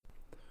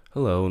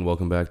Hello and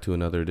welcome back to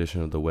another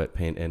edition of the Wet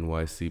Paint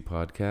NYC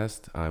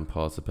podcast. I'm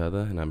Paul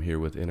Cepeda and I'm here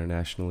with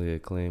internationally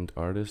acclaimed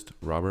artist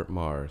Robert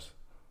Mars.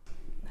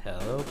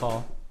 Hello,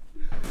 Paul.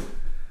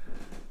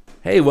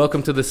 Hey,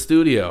 welcome to the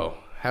studio.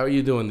 How are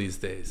you doing these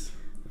days?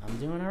 I'm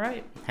doing all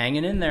right.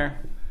 Hanging in there.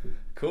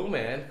 Cool,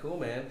 man.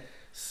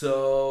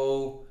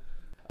 So,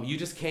 you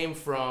just came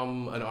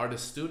from an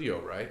artist studio,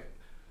 right?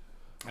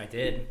 I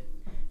did.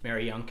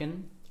 Mary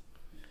Youngkin,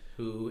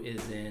 who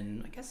is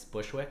in, I guess,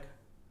 Bushwick.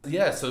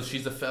 Yeah, so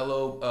she's a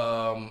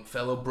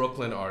fellow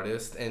Brooklyn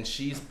artist, and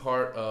she's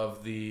part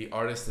of the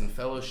Artist in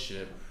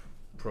Fellowship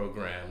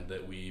program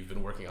that we've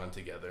been working on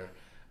together,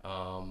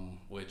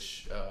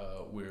 which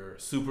we're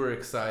super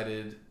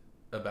excited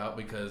about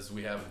because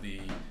we have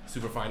the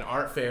Superfine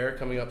Art Fair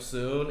coming up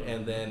soon,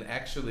 and then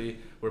actually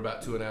we're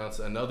about to announce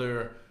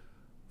another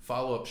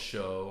follow-up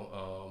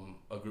show,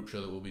 a group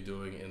show that we'll be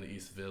doing in the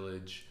East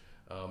Village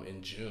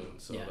in June.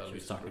 So Yeah, that'll she be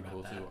was super talking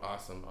cool about too. that.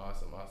 Awesome.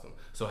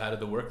 So how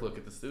did the work look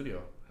at the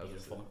studio?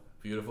 Beautiful.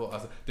 Beautiful.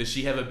 Awesome. Does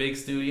she have a big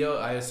studio?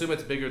 I assume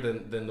it's bigger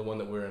than the one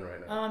that we're in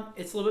right now.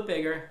 It's a little bit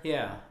bigger,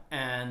 yeah.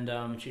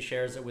 And she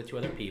shares it with two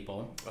other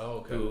people Oh,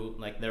 okay. who,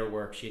 like their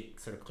work, she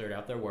sort of cleared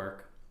out their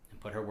work and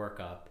put her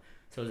work up.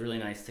 So it was really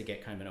nice to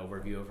get kind of an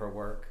overview of her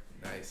work.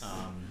 Nice.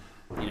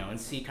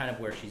 And see kind of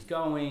where she's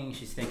going.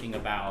 She's thinking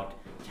about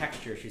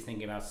texture. She's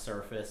thinking about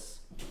surface.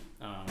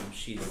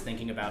 She's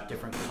thinking about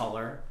different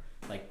color,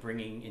 like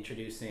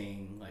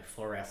introducing like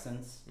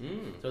fluorescence.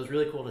 So it was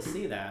really cool to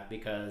see that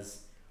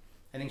because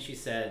I think she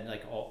said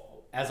like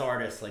as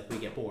artists, like we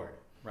get bored,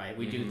 right?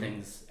 We do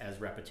things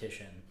as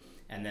repetition.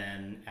 And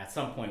then at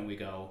some point we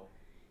go,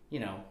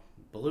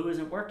 blue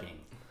isn't working.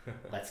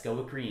 Let's go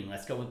with green.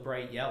 Let's go with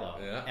bright yellow.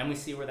 Yeah. And we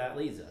see where that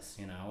leads us,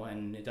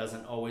 and it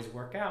doesn't always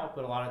work out,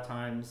 but a lot of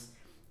times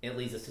it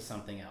leads us to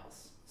something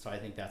else. So I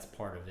think that's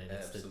part of it.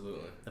 It's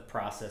Absolutely. the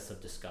process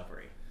of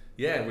discovery.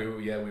 Yeah, we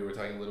were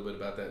talking a little bit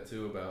about that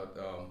too, about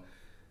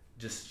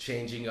just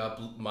changing up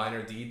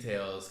minor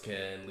details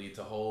can lead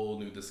to whole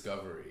new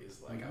discoveries.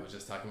 Like I was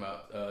just talking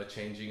about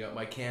changing up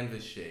my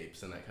canvas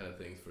shapes and that kind of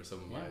thing for some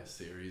of my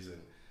series,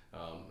 and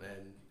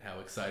how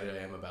excited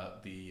I am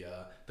about the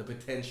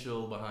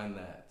potential behind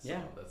that.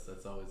 So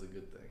that's always a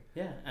good thing.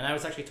 Yeah, and I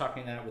was actually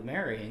talking that with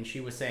Mary, and she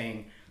was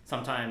saying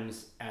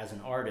sometimes as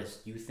an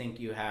artist, you think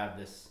you have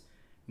this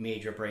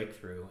major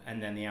breakthrough,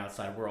 and then the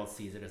outside world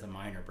sees it as a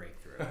minor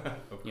breakthrough.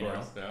 Of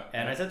course, yeah.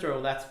 And I said to her,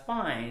 well, that's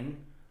fine,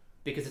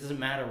 because it doesn't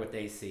matter what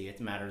they see, it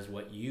matters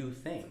what you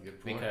think. That's a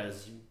good point.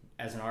 Because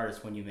as an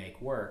artist, when you make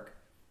work,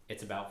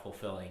 it's about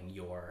fulfilling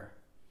your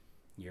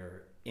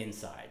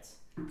insides.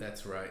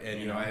 That's right,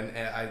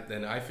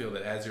 and I feel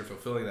that as you're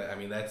fulfilling that, I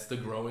mean that's the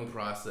growing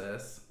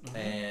process,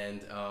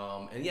 and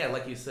yeah,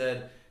 like you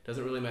said,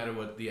 doesn't really matter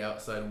what the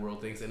outside world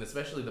thinks, and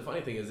especially the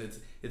funny thing is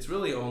it's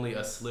really only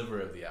a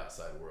sliver of the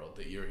outside world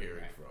that you're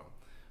hearing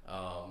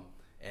from,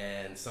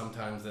 and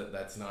sometimes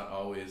that's not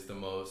always the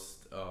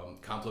most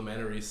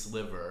complimentary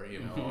sliver,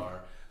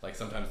 or like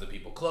sometimes the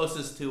people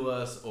closest to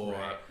us, or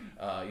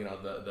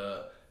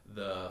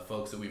the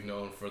folks that we've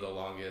known for the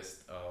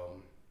longest.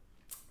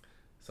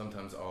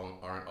 Sometimes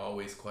aren't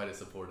always quite as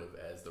supportive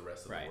as the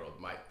rest of the world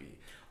might be.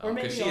 Or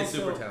maybe because she is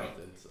super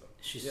talented. So.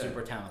 She's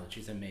super talented.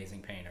 She's an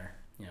amazing painter.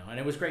 And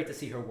it was great to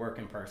see her work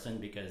in person,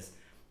 because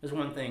there's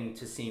one thing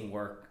to seeing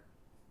work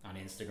on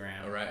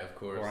Instagram, of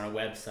course, or on a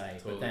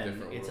website, totally, but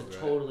then it's a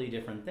totally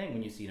different thing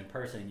when you see it in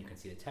person and you can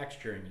see the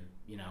texture, and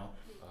awesome.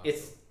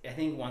 It's, I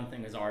think one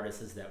thing as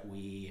artists is that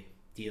we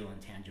deal in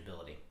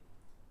tangibility,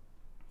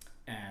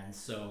 and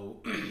so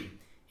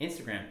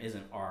Instagram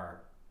isn't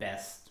our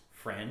best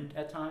friend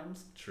at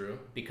times. True.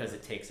 Because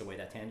it takes away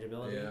that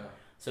tangibility. Yeah.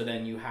 So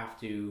then you have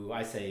to,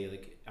 I say,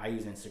 like, I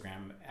use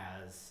Instagram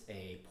as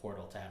a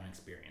portal to have an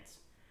experience.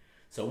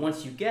 So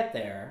once you get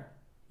there,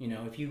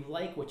 if you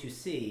like what you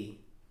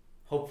see,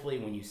 hopefully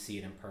when you see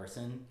it in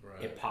person,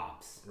 it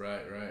pops. Right.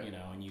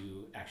 And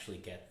you actually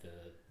get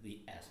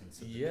the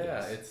essence of the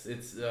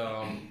piece.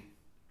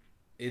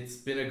 It's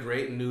been a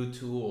great new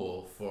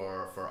tool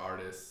for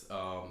artists,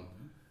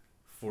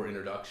 for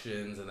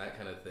introductions and that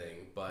kind of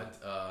thing.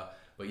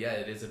 But yeah,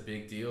 it is a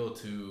big deal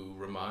to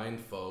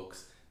remind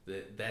folks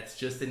that that's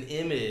just an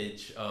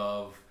image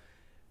of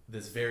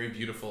this very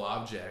beautiful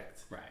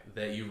object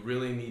that you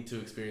really need to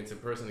experience in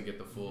person to get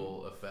the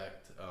full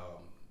effect.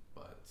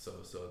 So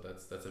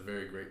that's a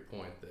very great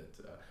point. That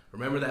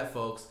remember that,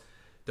 folks.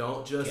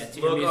 Don't just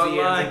look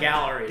online. And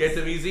galleries. Get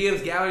to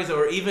museums, galleries,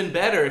 or even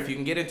better, if you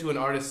can get into an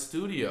artist's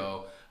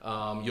studio,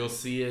 you'll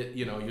see it.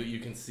 You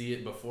can see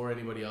it before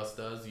anybody else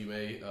does. You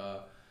may.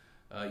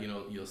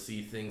 You'll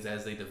see things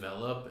as they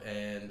develop,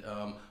 and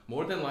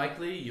more than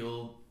likely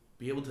you'll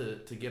be able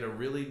to get a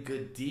really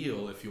good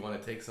deal if you want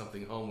to take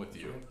something home with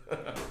you.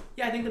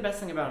 Yeah, I think the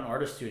best thing about an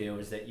artist studio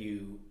is that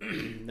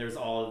there's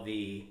all of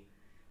the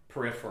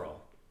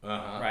peripheral,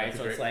 right? That's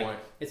so a it's great like point.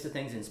 It's the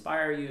things that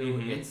inspire you.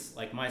 It's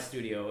like my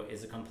studio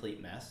is a complete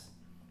mess,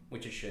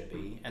 which it should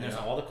be, and there's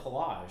all the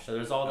collage. So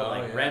there's all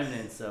the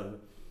remnants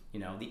of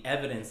the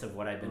evidence of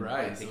what I've been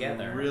putting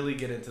together. So really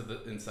get into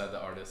inside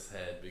the artist's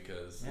head,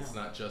 because it's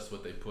not just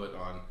what they put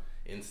on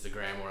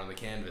Instagram or on the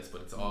canvas,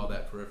 but it's all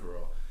that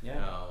peripheral.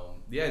 Yeah.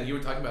 And you were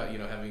talking about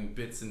having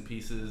bits and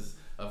pieces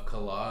of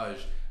collage.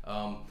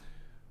 How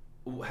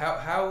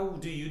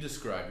do you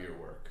describe your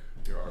work,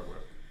 your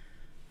artwork?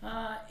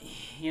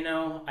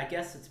 I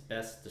guess it's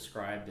best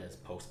described as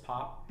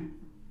post-pop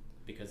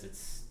because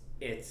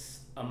it's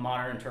a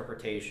modern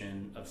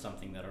interpretation of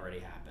something that already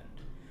happened.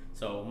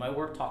 So my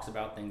work talks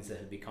about things that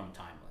have become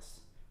timeless,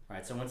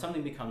 right? So when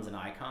something becomes an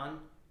icon,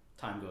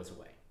 time goes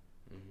away,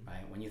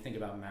 right? When you think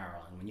about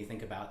Marilyn, when you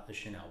think about the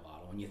Chanel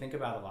bottle, when you think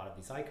about a lot of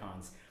these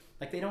icons,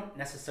 like they don't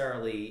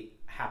necessarily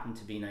happen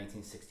to be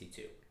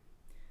 1962.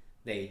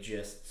 They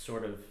just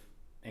sort of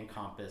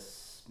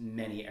encompass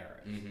many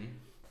eras.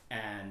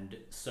 And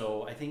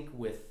so I think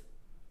with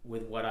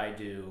what I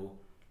do,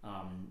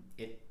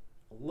 it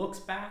looks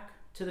back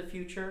to the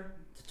future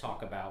to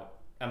talk about,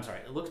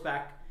 it looks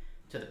back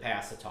to the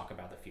past to talk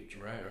about the future.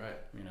 Right.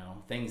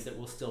 Things that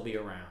will still be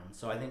around.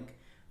 So I think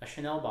a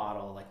Chanel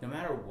bottle, like no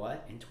matter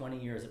what, in 20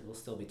 years it will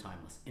still be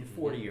timeless. In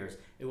 40 years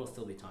it will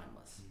still be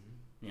timeless.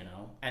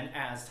 And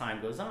as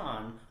time goes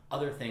on,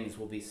 other things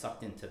will be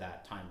sucked into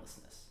that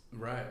timelessness.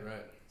 Right.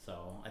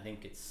 So I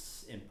think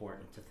it's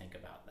important to think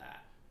about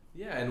that.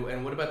 Yeah,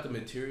 and what about the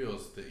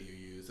materials that you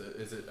use?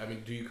 Is it? I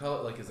mean, do you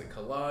call it is it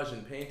collage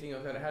and painting?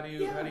 How do you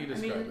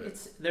describe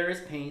it? There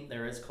is paint,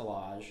 there is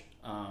collage.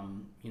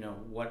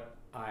 What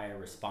I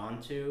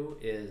respond to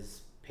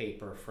is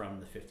paper from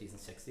the 50s and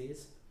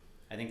 60s.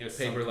 I think there's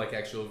paper like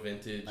actual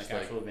vintage,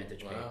 vintage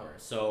paper.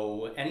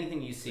 So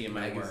anything you see in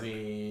my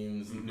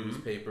magazines,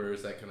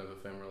 newspapers, that kind of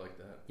ephemera like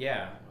that.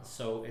 Yeah. Wow.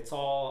 So it's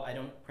all. I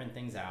don't print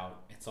things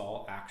out. It's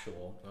all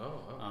actual.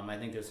 Oh. I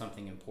think there's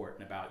something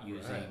important about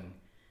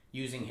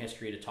using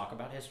history to talk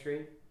about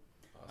history.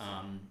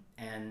 Awesome.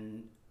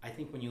 And I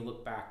think when you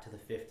look back to the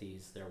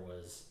 50s, there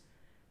was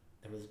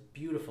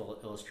beautiful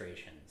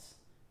illustrations.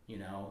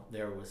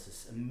 There was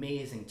this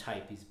amazing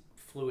type, these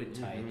fluid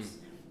types.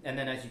 And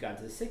then as you got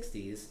into the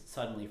 60s,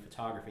 suddenly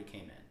photography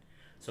came in.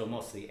 So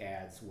most of the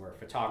ads were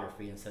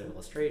photography instead of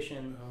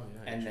illustration. Oh,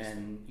 yeah, and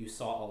then you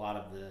saw a lot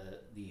of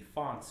the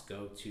fonts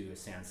go to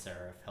sans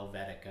serif,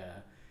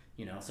 Helvetica,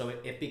 so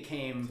it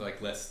became... So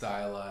like less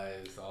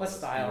stylized. More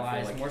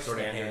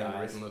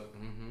standardized. Look.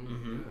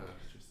 Interesting.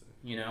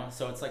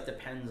 So it's like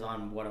depends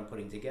on what I'm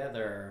putting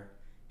together.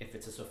 If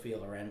it's a Sophia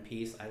Loren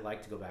piece, I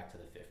like to go back to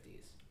the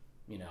 50s.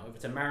 If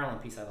it's a Marilyn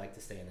piece, I like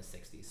to stay in the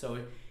 60s. So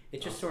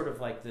it's just sort of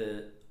like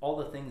all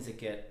the things that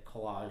get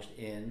collaged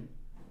in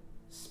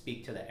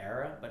speak to the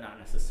era, but not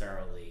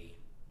necessarily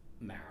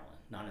Marilyn,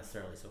 not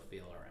necessarily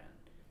Sophia Loren.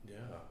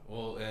 Yeah.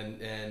 Well,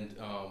 and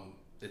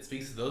it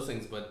speaks to those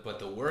things, but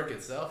the work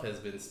itself has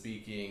been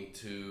speaking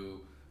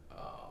to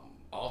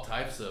all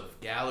types of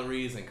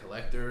galleries and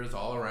collectors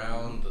all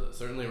around,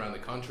 certainly around the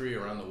country,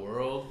 around the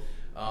world.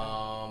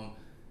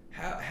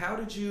 How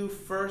did you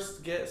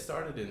first get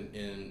started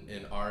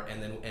in art,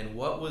 and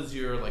what was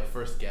your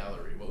first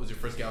gallery? What was your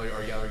first gallery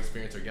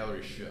experience or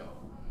gallery show?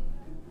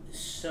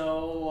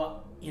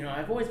 So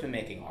I've always been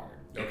making art.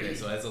 Okay,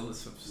 so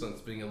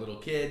since being a little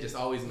kid, just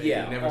always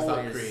making, never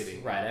stopped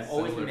creating. Right, I've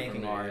always been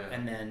making art,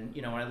 and then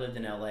when I lived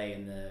in LA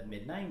in the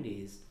mid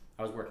 '90s,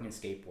 I was working in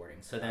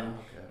skateboarding. So then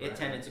it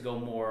tended to go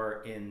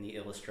more in the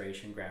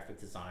illustration, graphic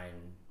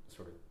design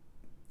sort of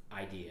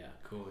idea.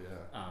 Cool,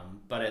 yeah.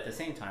 But at the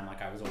same time,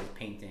 I was always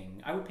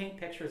painting. I would paint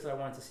pictures that I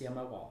wanted to see on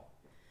my wall.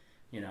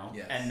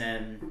 Yes. And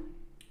then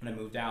when I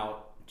moved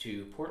out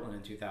to Portland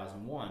in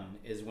 2001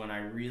 is when I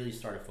really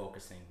started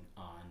focusing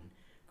on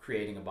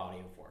creating a body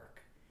of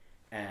work.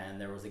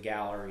 And there was a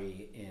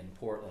gallery in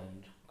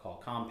Portland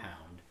called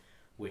Compound,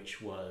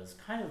 which was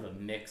kind of a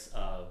mix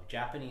of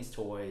Japanese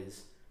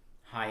toys,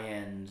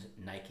 high-end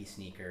Nike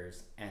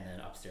sneakers, and then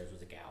upstairs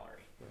was a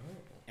gallery.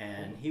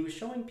 And he was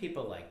showing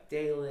people like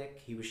Dalek.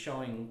 He was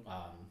showing,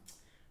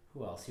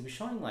 who else? He was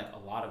showing a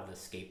lot of the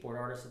skateboard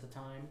artists at the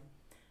time.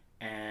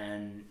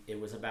 And it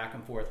was a back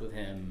and forth with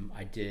him.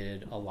 I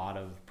did a lot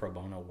of pro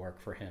bono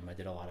work for him. I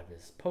did a lot of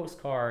his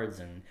postcards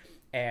and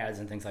ads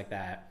and things like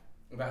that.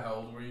 About how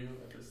old were you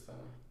at this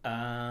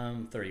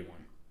time? 31.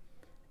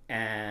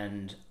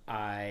 And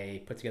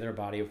I put together a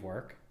body of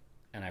work,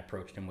 and I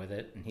approached him with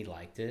it, and he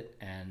liked it,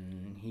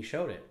 and he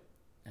showed it.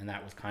 And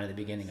that was kind of the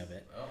beginning of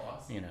it. Oh,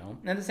 awesome.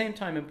 And at the same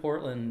time in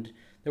Portland,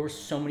 there were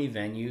so many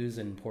venues,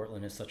 and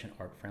Portland is such an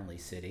art-friendly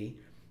city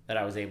that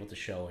I was able to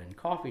show in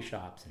coffee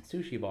shops and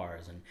sushi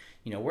bars and,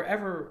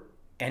 wherever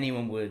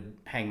anyone would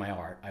hang my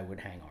art, I would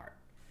hang art.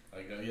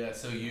 Yeah,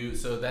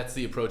 so that's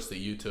the approach that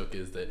you took,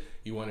 is that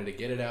you wanted to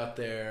get it out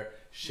there,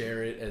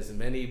 share it as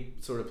many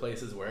sort of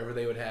places wherever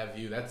they would have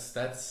you.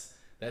 That's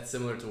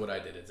similar to what I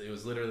did. It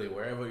was literally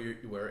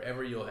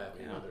wherever you'll have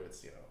me, whether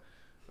it's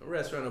a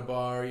restaurant, a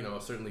bar,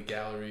 certainly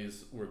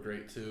galleries were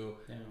great too.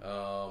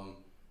 Yeah.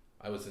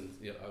 I was in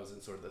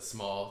sort of the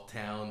small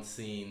town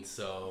scene,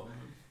 so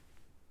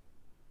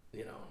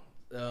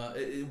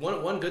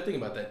one good thing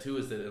about that too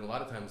is that a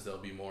lot of times they'll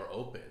be more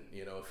open.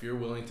 If you're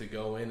willing to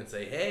go in and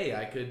say, hey,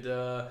 I could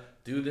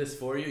do this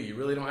for you. You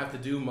really don't have to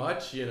do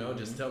much.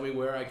 Just tell me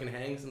where I can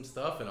hang some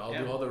stuff and I'll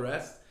do all the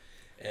rest.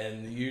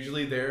 And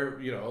usually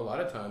a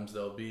lot of times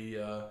they'll be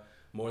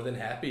more than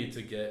happy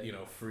to get,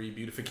 free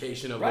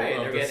beautification of, Right,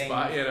 of they're the getting-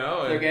 spot,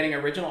 They're getting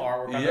original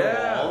artwork on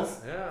their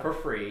walls for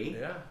free.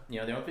 Yeah. They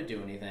don't have to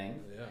do anything.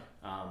 Yeah.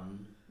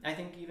 I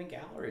think even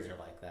galleries are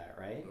like that,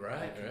 right?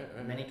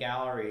 Right. Many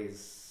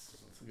galleries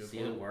see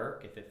point. the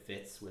work. If it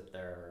fits with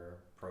their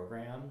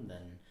program,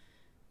 then,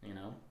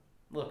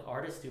 look,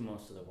 artists do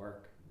most of the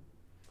work.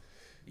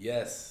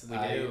 Yes, We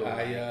do.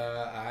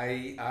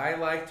 I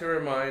like to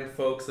remind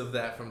folks of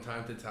that from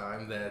time to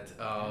time, that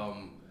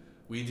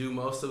we do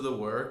most of the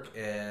work,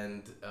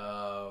 and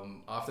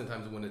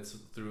oftentimes when it's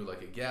through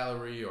like a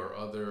gallery or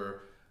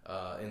other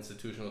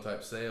institutional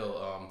type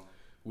sale,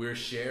 we're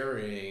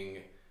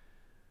sharing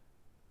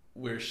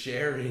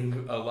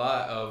a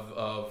lot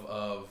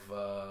of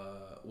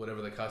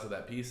whatever the cost of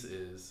that piece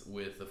is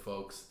with the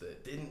folks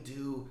that didn't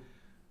do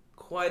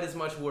quite as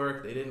much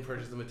work. They didn't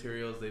purchase the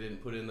materials. They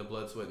didn't put in the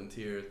blood, sweat, and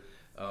tears.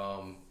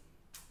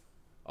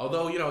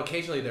 Although,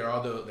 occasionally there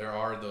are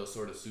those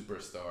sort of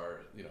superstar,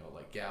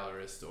 like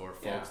gallerists or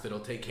folks that'll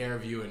take care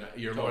of you, and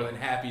you're more than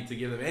happy to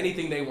give them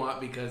anything they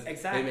want because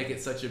they make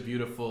it such a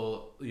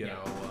beautiful,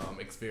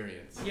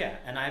 experience. Yeah,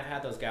 and I've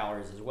had those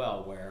galleries as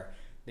well where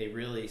they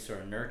really sort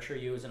of nurture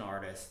you as an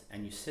artist,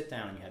 and you sit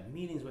down and you have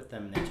meetings with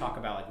them, and they talk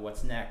about like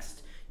what's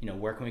next,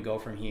 where can we go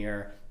from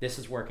here? This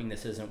is working,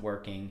 this isn't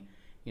working,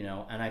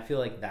 and I feel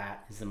like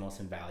that is the most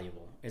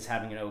invaluable, is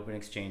having an open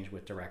exchange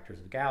with directors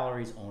of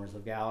galleries, owners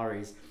of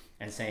galleries,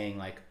 and saying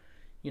like,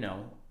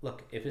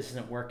 look, if this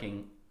isn't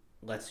working,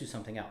 let's do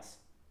something else.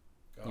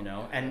 And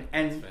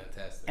that's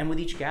fantastic. And with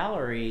each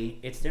gallery,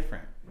 it's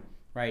different,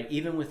 right?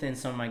 Even within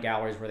some of my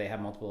galleries where they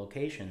have multiple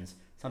locations,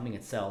 something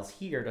that sells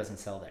here doesn't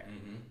sell there.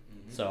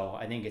 So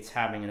I think it's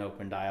having an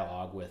open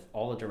dialogue with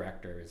all the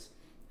directors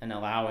and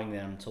allowing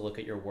them to look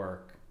at your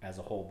work as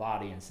a whole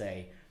body and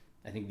say,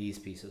 I think these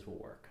pieces will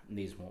work and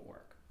these won't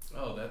work.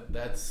 Oh,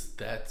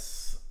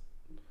 that's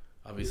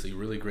obviously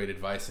really great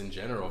advice in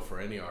general for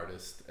any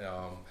artist.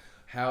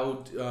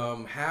 How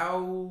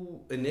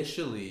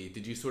initially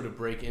did you sort of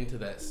break into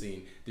that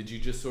scene? Did you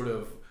just sort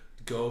of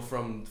go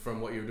from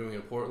what you're doing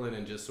in Portland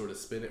and just sort of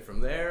spin it from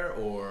there,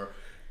 or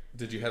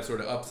did you have sort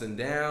of ups and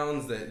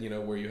downs that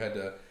where you had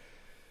to,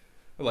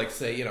 like,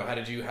 say, how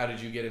did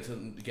you get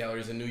into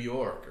galleries in New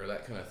York or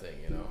that kind of thing?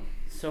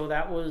 So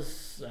that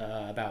was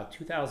about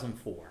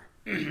 2004.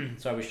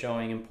 So I was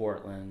showing in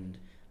Portland.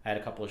 I had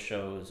a couple of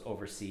shows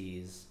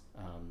overseas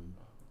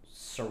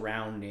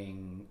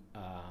surrounding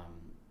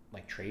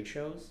like trade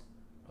shows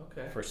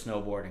for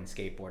snowboarding,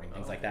 skateboarding,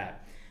 things like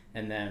that.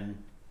 And then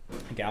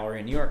a gallery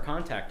in New York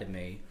contacted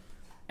me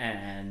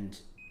and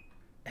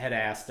had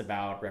asked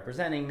about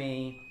representing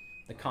me.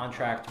 The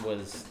contract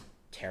was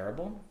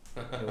terrible.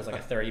 It was like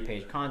a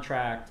 30-page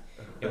contract.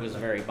 It was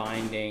very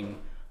binding.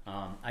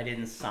 I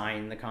didn't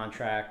sign the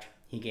contract.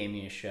 He gave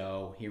me a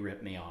show. He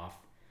ripped me off.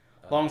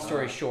 Long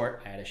story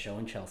short, I had a show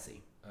in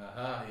Chelsea.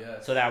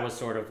 Yes. So that was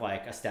sort of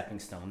like a stepping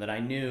stone that I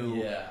knew.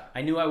 Yeah.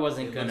 I knew I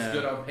wasn't gonna. It looks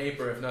good on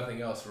paper, if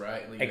nothing else,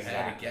 right? Like you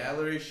had a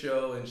gallery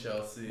show in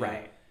Chelsea.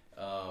 Right.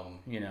 So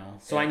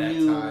at I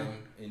knew. That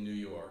time in New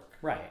York.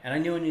 Right, and I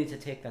knew I needed to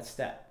take that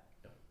step.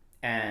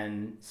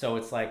 And so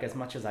it's like, as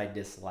much as I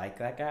dislike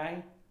that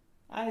guy,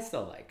 I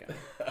still like him.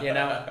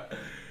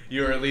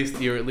 You're at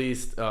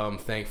least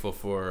thankful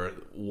for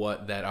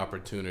what that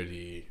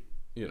opportunity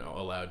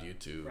allowed you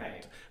to.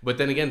 Right. But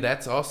then again,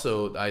 that's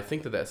also, I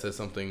think that says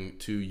something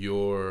to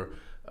your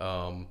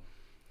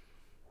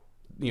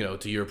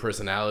to your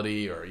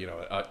personality, or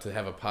to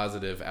have a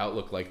positive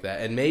outlook like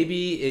that. And maybe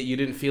you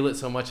didn't feel it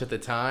so much at the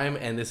time,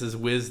 and this is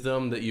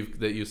wisdom that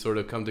you sort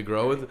of come to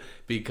grow with,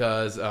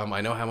 because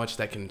I know how much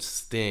that can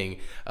sting,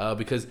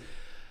 because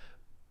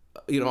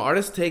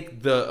artists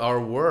take our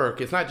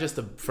work. It's not just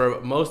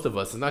for most of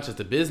us, it's not just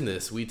a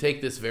business. We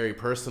take this very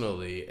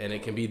personally, and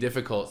it can be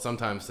difficult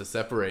sometimes to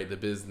separate the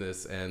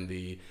business and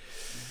the,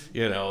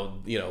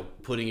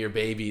 putting your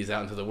babies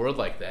out into the world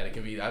like that. It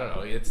can be, I don't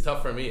know, it's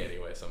tough for me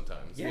anyway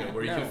sometimes. You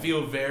can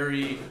feel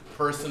very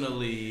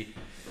personally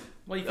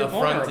you feel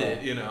affronted,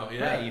 vulnerable.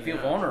 Right, you feel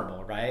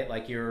vulnerable, right?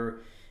 Like you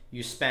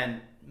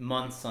spent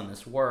months on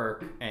this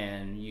work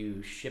and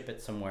you ship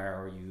it somewhere,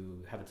 or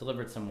you have it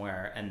delivered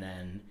somewhere, and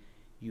then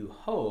you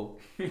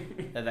hope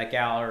that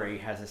gallery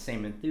has the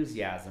same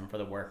enthusiasm for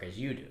the work as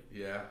you do.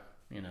 Yeah.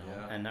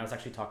 And I was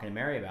actually talking to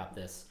Mary about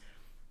this,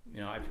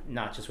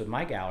 not just with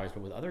my galleries,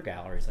 but with other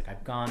galleries. Like,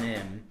 I've gone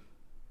in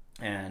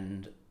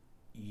and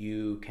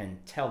you can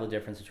tell the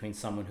difference between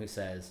someone who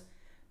says,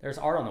 there's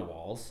art on the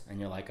walls, and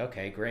you're like,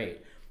 okay,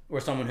 great. Or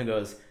someone who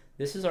goes,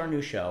 this is our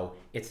new show.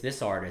 It's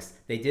this artist.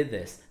 They did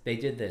this.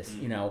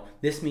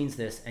 This means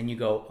this. And you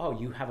go, oh,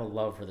 you have a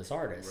love for this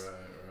artist. Right.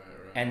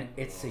 And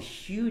it's a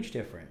huge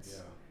difference.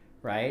 Yeah.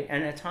 Right?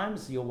 And at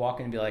times you'll walk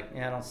in and be like,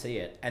 I don't see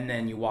it. And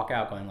then you walk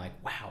out going like,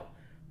 wow,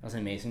 that was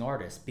an amazing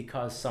artist,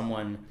 because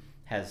someone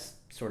has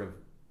sort of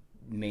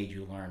made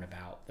you learn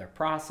about their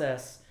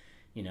process,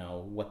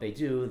 what they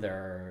do,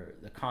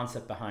 the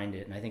concept behind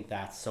it. And I think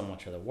that's so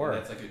much of the work.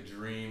 And that's like a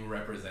dream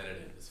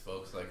representative, is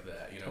folks like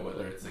that,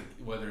 Totally.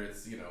 whether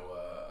it's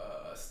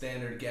a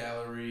standard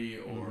gallery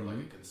or Mhm.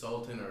 like a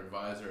consultant or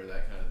advisor or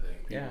that kind of thing.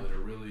 People Yeah. that are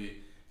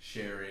really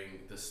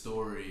sharing the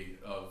story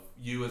of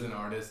you as an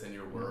artist and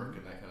your work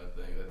and that kind of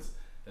thing.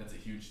 That's a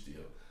huge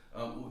deal.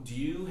 Do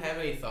you have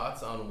any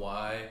thoughts on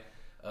why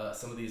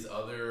some of these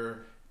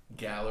other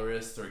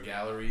gallerists or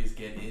galleries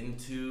get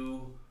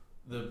into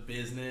the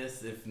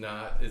business? If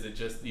not, is it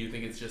just, do you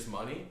think it's just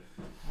money?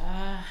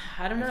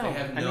 I don't know. If they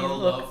have I no mean,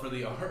 love for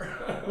the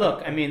art.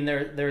 look. I mean,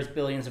 there's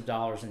billions of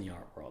dollars in the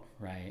art world,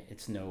 right?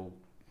 It's no,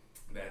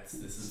 This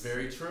is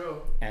very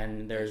true.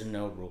 and there's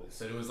no rules.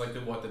 So it was like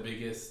the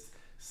biggest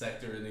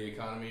sector in the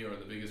economy or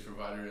the biggest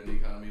provider in the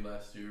economy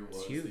last year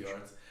was huge. the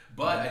arts.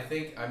 But I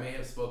think I may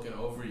have spoken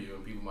over you,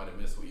 and people might have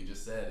missed what you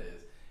just said.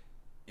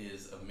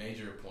 Is a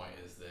major point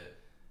is that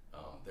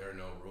there are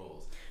no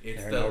rules.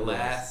 It's the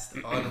last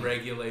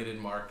unregulated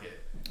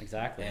market.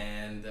 Exactly.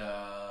 And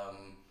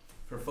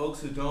for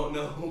folks who don't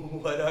know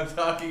what I'm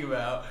talking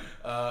about,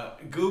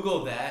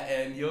 Google that,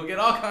 and you'll get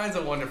all kinds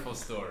of wonderful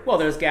stories. Well,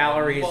 there's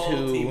galleries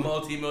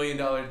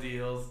multi-million-dollar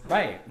deals.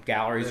 Right,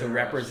 galleries who They're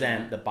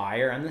represent the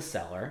buyer and the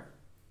seller.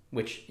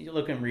 Which, you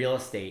look in real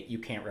estate, you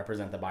can't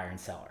represent the buyer and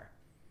seller.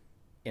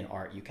 In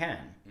art, you can.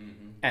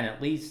 Mm-hmm. And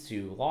it leads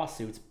to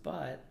lawsuits,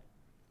 but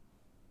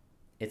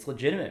it's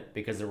legitimate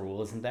because the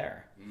rule isn't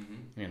there.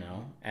 Mm-hmm. You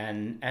know?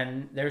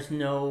 And there's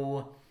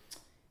no,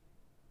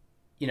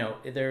 you know,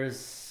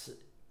 there's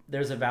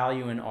a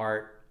value in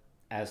art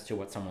as to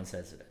what someone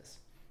says it is.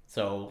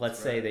 So let's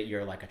say that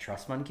you're like a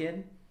trust fund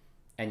kid,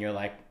 and you're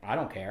like, I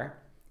don't care.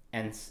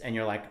 And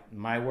you're like,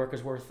 my work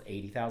is worth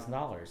 $80,000.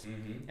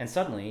 Mm-hmm. And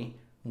suddenly,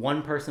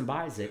 one person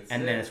buys it, That's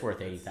and it. then it's worth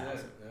That's $80,000.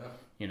 it, yeah.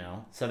 You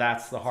know, so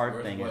that's the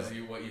hard thing. What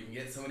you can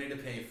get somebody to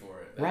pay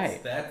for it.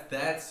 Right.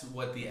 That's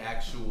what the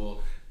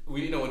actual.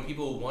 When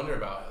people wonder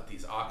about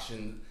these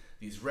auctions,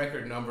 these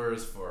record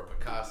numbers for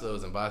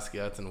Picassos and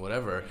Basquiat's and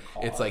whatever,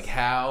 it's like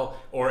how,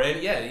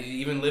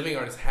 even living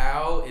artists,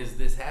 how is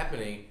this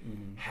happening?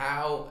 Mm-hmm.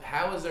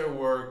 How is their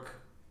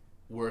work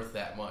worth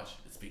that much?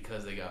 It's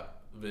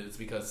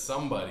because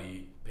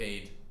somebody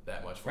paid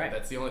that much for it.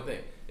 That's the only thing.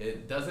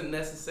 It doesn't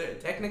necessarily,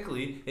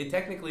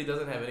 technically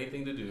doesn't have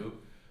anything to do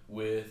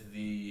with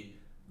the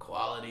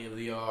quality of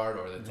the art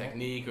or the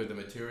technique or the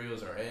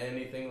materials or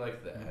anything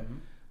like that. Mm-hmm.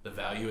 The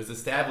value is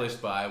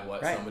established by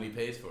what somebody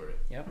pays for it.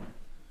 Yep.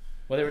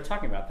 Well, they were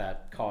talking about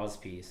that KAWS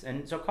piece.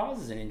 And so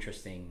KAWS is an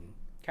interesting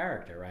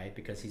character, right?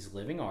 Because he's a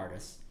living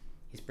artist.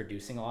 He's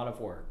producing a lot of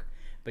work.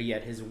 But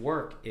yet his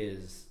work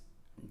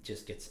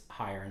just gets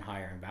higher and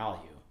higher in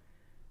value.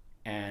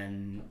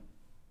 And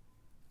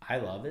I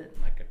love it.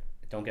 Like,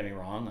 don't get me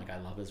wrong. Like, I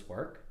love his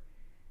work.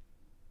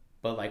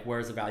 But, like, where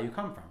does the value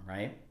come from,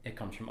 right? It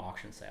comes from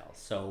auction sales.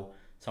 So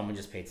someone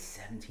just paid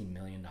 $17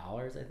 million,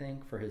 I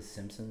think, for his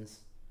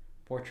Simpsons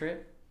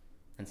portrait.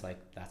 And it's like,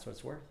 that's what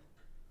it's worth,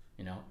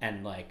 you know?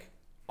 And, like,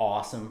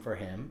 awesome for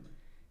him,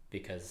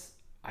 because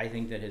I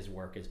think that his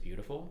work is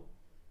beautiful.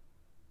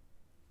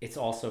 It's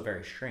also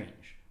very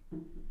strange,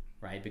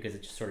 right? Because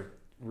it just sort of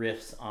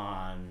riffs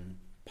on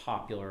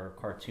popular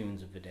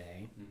cartoons of the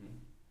day. Mm-hmm.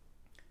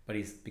 But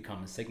he's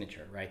become a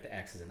signature, right? The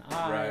X's and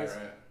I's.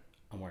 Right.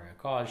 I'm wearing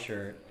a KAWS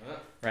shirt,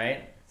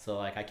 right? So,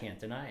 like, I can't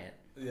deny it.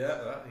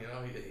 Yeah, you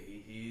know,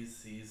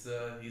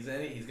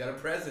 he's got a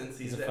presence.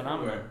 He's a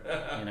phenomenon,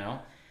 you know.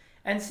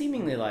 And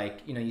seemingly, like,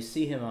 you know, you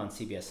see him on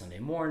CBS Sunday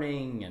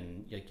Morning,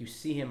 and like you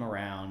see him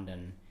around,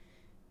 and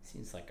he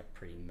seems like a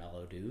pretty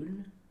mellow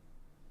dude,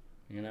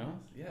 you know.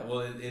 Yeah, well,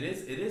 it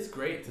is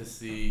great to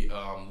see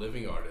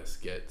living artists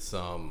get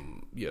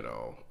some, you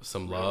know,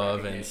 some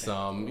love and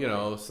some, you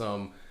know,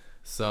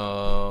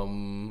 a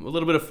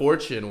little bit of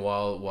fortune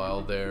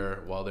while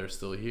they're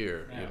still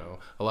here. Yeah. You know,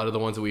 a lot of the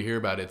ones that we hear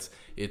about,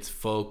 it's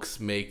folks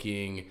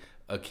making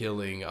a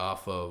killing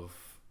off of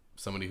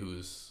somebody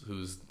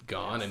who's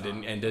gone and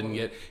didn't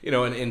get, you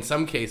know, and in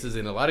some cases,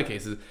 in a lot of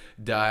cases,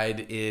 died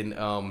in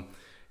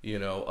you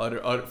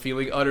know,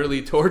 feeling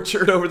utterly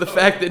tortured over the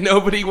fact that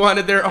nobody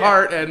wanted their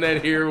art, and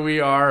then here we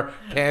are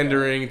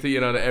pandering to,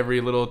 you know, to every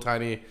little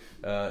tiny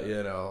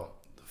you know,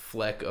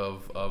 fleck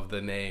of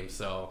the name.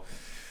 So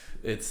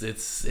it's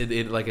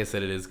like I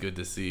said, it is good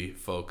to see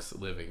folks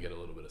living get a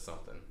little bit of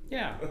something.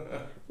 Yeah.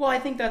 Well, I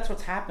think that's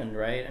what's happened,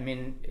 right? I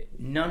mean,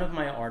 none of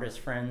my artist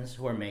friends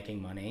who are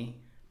making money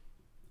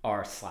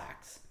are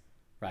slacks,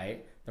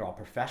 right? They're all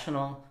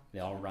professional. They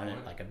all run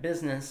it like a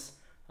business.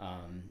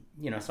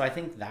 You know, so I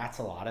think that's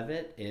a lot of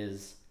it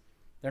is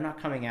they're not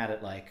coming at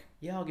it like,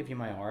 yeah, I'll give you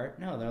my art.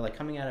 No, they're like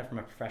coming at it from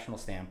a professional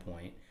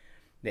standpoint.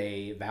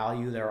 They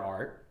value their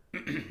art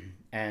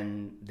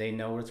and they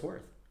know what it's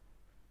worth.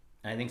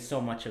 And I think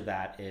so much of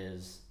that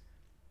is,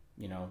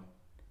 you know,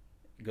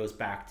 goes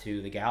back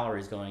to the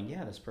galleries going,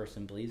 yeah, this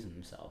person believes in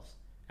themselves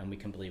and we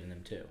can believe in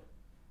them too.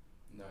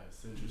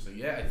 Nice, interesting.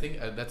 Yeah, I think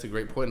that's a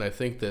great point, and I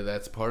think that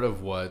that's part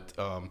of what,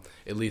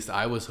 at least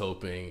I was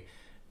hoping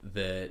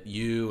that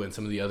you and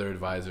some of the other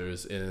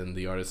advisors in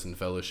the Artisan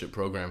Fellowship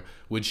program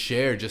would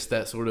share, just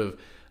that sort of,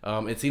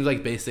 it seems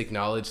like basic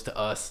knowledge to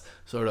us,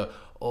 sort of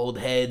old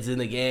heads in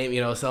the game,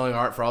 you know, selling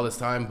art for all this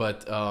time,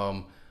 but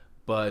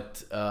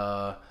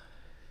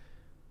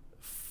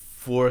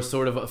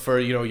for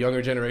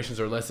younger generations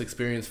or less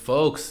experienced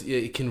folks,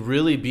 it can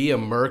really be a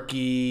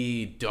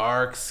murky,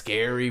 dark,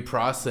 scary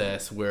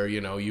process where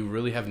you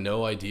really have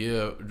no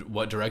idea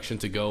what direction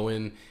to go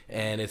in.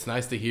 And it's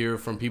nice to hear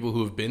from people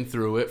who have been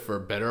through it, for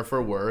better or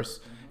for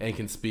worse, and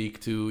can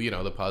speak to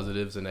the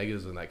positives and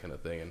negatives and that kind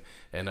of thing.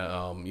 And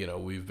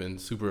we've been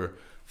super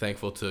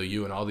thankful to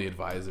you and all the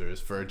advisors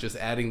for just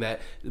adding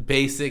that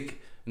basic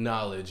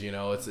knowledge. It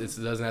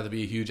doesn't have to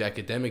be a huge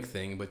academic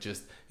thing, but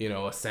just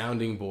a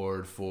sounding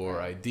board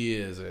for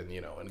ideas, and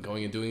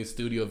going and doing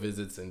studio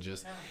visits, and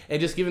just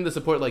giving the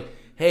support, like,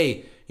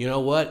 hey, you know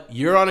what,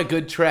 you're on a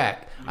good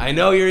track. I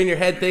know you're in your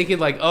head thinking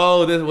like,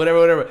 oh, this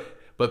whatever,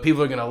 but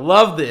people are gonna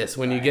love this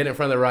when you get in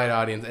front of the right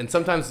audience. And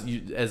sometimes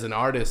you, as an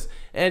artist,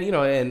 and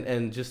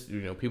and just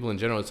people in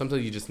general,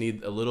 sometimes you just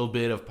need a little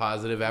bit of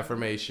positive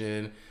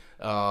affirmation.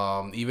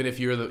 Even if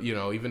you're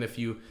even if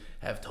you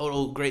have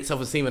total great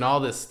self-esteem and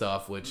all this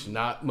stuff, which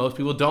not most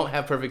people don't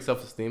have perfect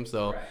self-esteem,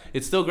 so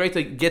it's still great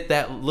to get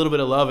that little bit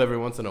of love every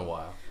once in a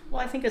while.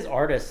 Well, I think as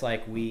artists,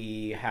 like,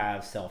 we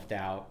have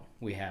self-doubt,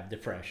 we have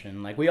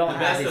depression, like, we all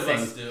have these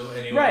things. The best of us do,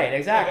 anyway. Right,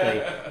 exactly.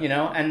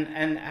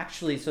 And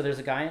actually, so there's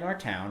a guy in our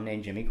town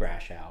named Jimmy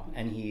Grashow,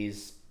 and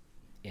he's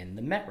in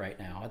the Met right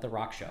now at the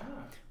rock show,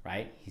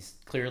 right? He's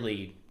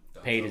clearly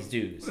paid his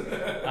dues.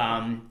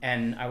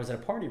 And I was at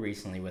a party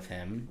recently with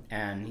him,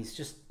 and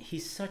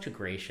he's such a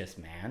gracious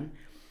man.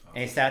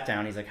 And he sat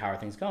down, he's like, how are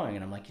things going?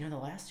 And I'm like, the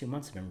last 2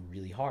 months have been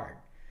really hard.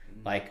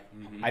 Like,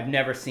 I've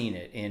never seen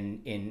it.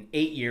 In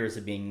 8 years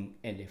of being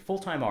a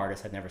full-time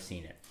artist, I've never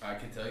seen it. I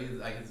can tell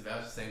you, I can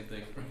vouch the same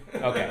thing.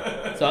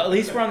 Okay. So at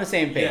least we're on the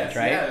same page, yes,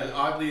 right? Yeah,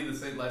 oddly the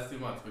same last 2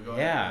 months, but go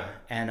ahead. Yeah.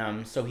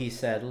 And so he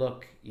said,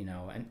 look,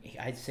 and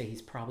I'd say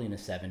he's probably in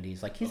his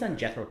 70s. Like, he's done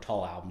Jethro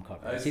Tull album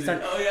covers. He's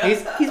been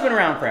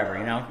around forever,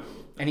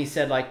 And he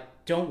said,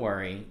 like, don't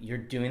worry, you're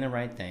doing the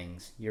right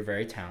things. You're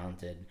very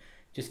talented.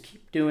 Just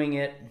keep doing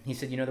it. He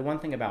said, the one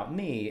thing about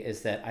me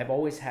is that I've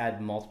always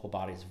had multiple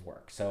bodies of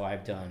work. So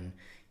I've done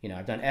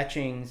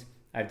etchings,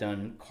 I've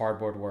done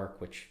cardboard work,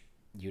 which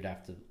you'd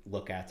have to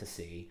look at to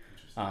see.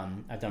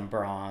 I've done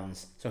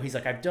bronze. So he's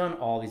like, I've done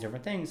all these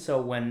different things. So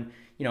when,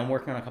 I'm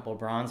working on a couple of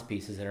bronze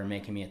pieces that are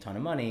making me a ton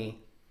of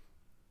money,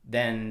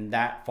 then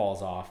that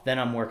falls off. Then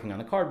I'm working on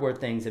the cardboard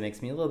things that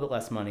makes me a little bit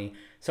less money.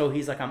 So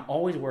he's like, I'm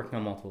always working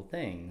on multiple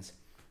things.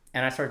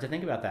 And I started to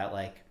think about that,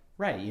 like,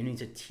 right, you need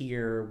to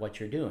tier what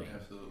you're doing.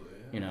 Absolutely.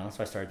 Yeah.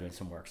 So I started doing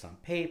some works on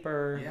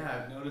paper.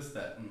 Yeah, I've noticed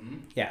that. Mm-hmm.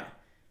 Yeah.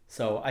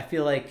 So I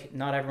feel like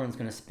not everyone's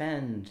going to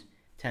spend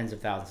tens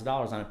of thousands of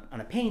dollars on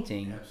a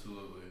painting.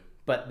 Absolutely.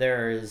 But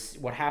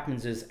what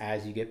happens is,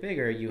 as you get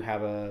bigger, you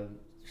have a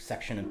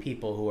section of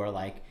people who are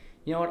like,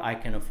 you know what, I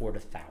can afford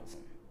 1,000.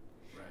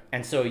 Right.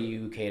 And so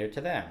you cater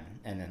to them,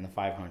 and then the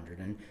 500.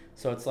 And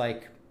so it's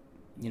like,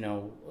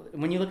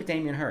 when you look at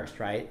Damien Hirst,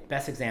 right?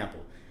 Best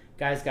example.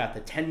 Guy's got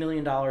the $10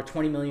 million,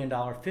 $20 million,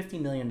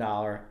 $50 million,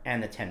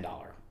 and the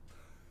 $10.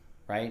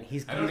 Right?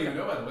 I don't even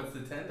know about it. What's the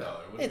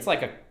 $10? It's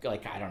like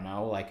I don't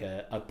know, like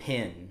a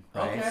pin,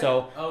 right? Okay.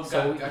 So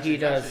gotcha, he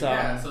does.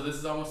 Yeah. So this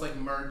is almost like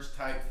merch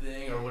type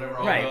thing or whatever.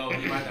 Right. Although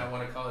you might not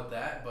want to call it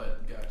that,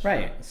 but gotcha.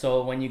 Right.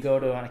 So when you go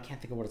to, and I can't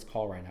think of what it's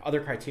called right now,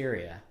 Other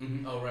Criteria.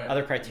 Mm-hmm. Oh right.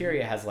 Other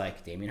Criteria has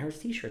like Damien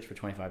Hirst T-shirts for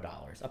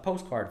 $25, a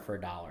postcard for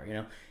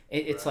 $1.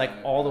 It's like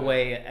all the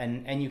way,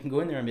 and you can go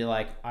in there and be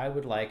like, I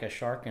would like a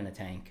shark in a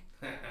tank.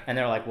 And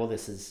they're like, well,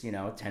 this is,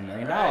 $10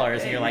 million.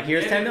 And you're like,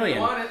 here's $10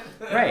 million.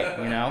 Right.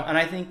 And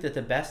I think that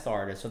the best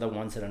artists are the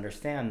ones that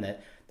understand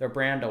that their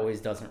brand always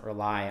doesn't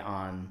rely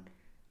on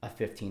a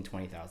 $15,000,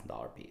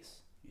 $20,000 piece.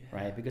 Yeah.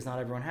 Right. Because not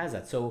everyone has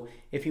that. So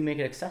if you make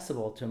it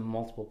accessible to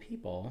multiple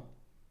people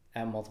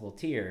at multiple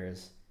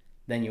tiers,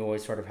 then you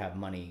always sort of have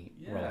money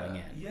rolling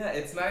in. Yeah.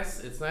 It's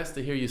nice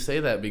to hear you say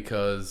that,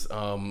 because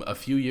a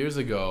few years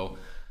ago,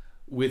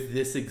 with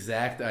this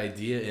exact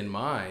idea in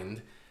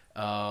mind,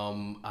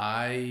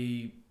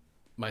 I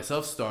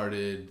myself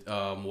started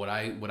what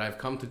I've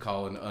come to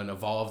call an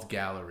evolved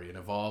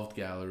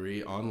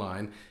gallery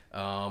online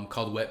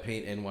called Wet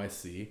Paint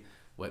NYC,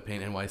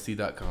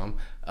 wetpaintnyc.com.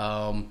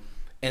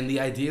 And the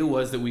idea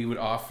was that we would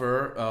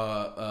offer,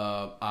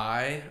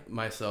 I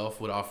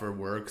myself would offer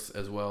works,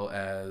 as well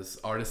as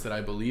artists that I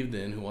believed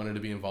in who wanted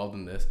to be involved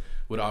in this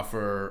would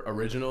offer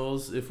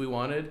originals if we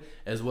wanted,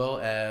 as well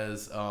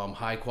as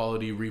high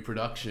quality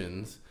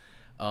reproductions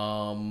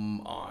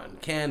on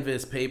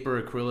canvas,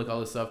 paper, acrylic, all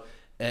this stuff,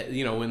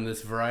 in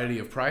this variety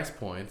of price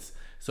points.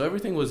 So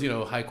everything was,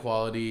 high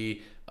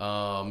quality,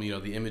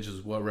 the image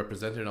was well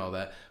represented and all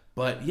that.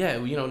 But yeah,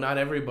 not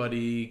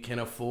everybody can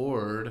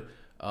afford,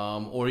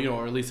 or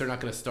at least they're not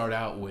going to start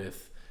out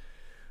with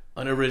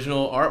an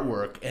original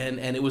artwork. And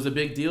it was a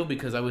big deal,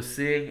 because I was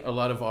seeing a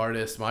lot of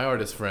artists, my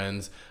artist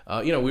friends,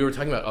 we were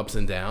talking about ups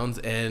and downs,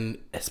 and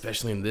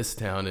especially in this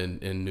town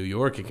in New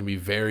York, it can be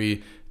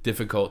very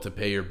difficult to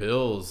pay your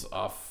bills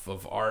off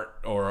of art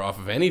or off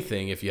of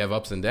anything if you have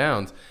ups and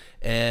downs.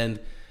 And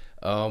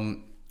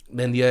then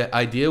the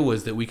idea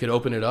was that we could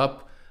open it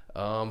up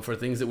for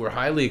things that were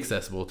highly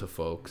accessible to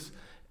folks.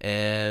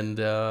 and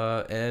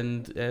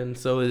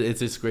so it's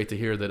just great to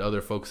hear that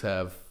other folks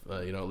have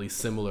at least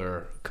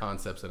similar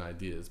concepts and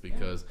ideas,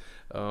 because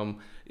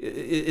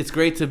it's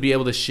great to be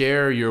able to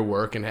share your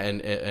work and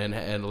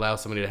allow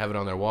somebody to have it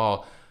on their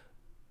wall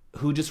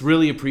who just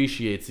really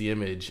appreciates the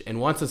image and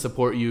wants to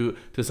support you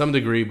to some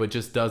degree, but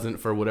just doesn't,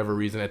 for whatever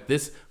reason, at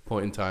this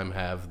point in time,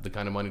 have the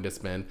kind of money to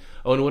spend.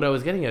 Oh, and what I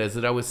was getting at is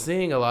that I was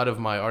seeing a lot of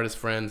my artist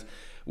friends,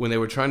 when they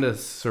were trying to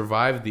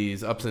survive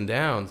these ups and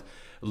downs,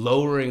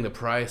 lowering the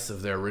price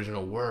of their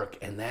original work.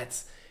 And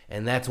that's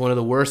one of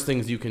the worst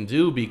things you can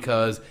do,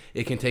 because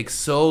it can take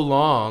so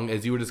long,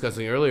 as you were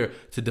discussing earlier,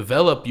 to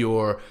develop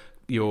your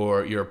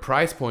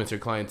price points, your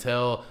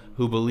clientele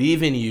who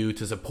believe in you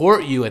to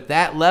support you at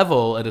that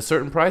level at a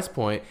certain price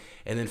point,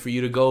 and then for you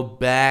to go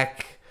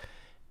back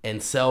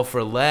and sell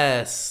for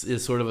less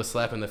is sort of a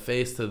slap in the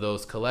face to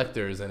those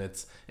collectors, and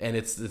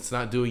it's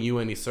not doing you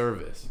any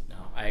service. No,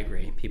 I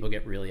agree. People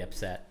get really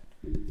upset.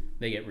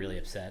 They get really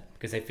upset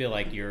because they feel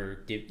like you're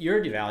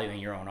devaluing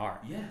your own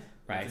art. Yeah.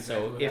 Right.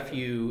 So if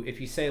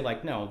you say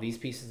like, no, these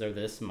pieces are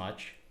this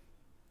much,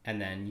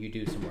 and then you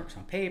do some works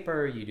on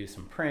paper, you do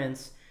some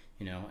prints,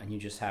 and you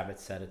just have it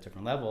set at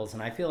different levels.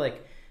 And I feel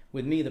like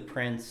with me, the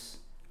prints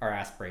are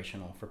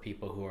aspirational for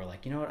people who are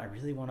like, you know what, I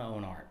really want to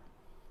own art,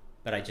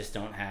 but I just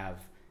don't have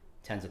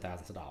tens of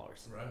thousands of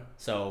dollars. Right.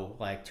 So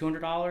like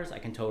 $200, I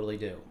can totally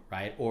do,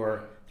 right?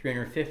 Or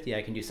 $350,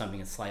 I can do something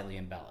that's slightly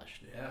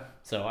embellished. Yeah.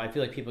 So I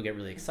feel like people get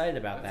really excited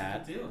about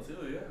that's that. a good deal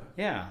too, yeah.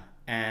 Yeah.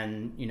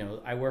 And,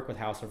 I work with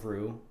House of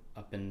Rue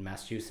up in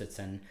Massachusetts,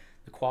 and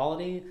the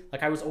quality,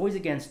 like I was always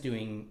against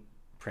doing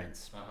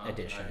prints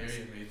editions. I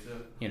hear you, me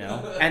too.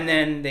 And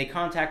then they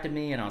contacted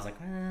me, and I was like,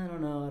 I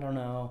don't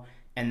know.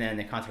 And then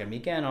they contacted me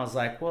again, and I was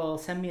like, well,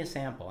 send me a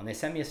sample. And they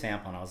sent me a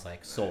sample, and I was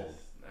like, sold.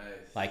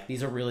 Nice. Like,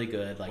 these are really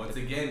good. Like, once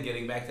again,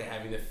 getting back to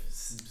having to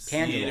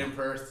tangible. see it in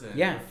person.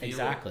 Yeah,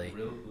 exactly.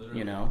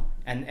 Literally.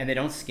 And they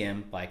don't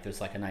skimp. Like,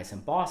 there's like a nice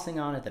embossing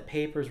on it. The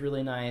paper's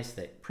really nice.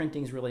 The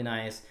printing's really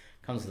nice.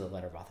 Comes with a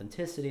letter of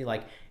authenticity.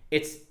 Like,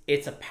 it's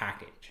a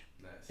package.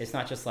 Nice. It's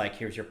not just like,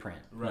 here's your print.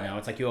 Right.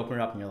 It's like you open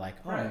it up and you're like,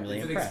 oh, I'm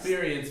really impressed. It's an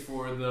experience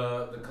for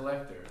the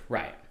collector.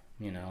 Right.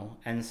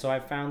 And so I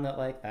found that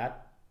like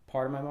that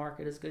part of my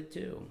market is good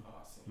too.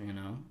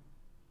 Awesome.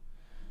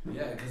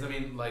 Yeah, because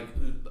like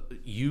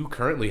you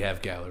currently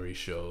have gallery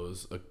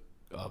shows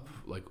up.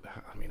 Like,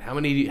 how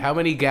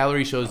many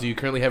gallery shows do you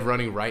currently have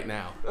running right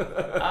now?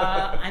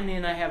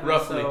 I have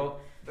roughly.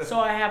 So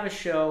I have a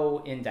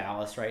show in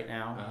Dallas right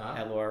now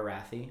at Laura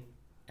Rathy,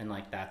 and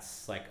like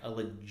that's like a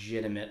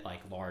legitimate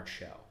like large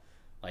show.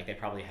 Like they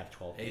probably have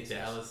 12 pieces.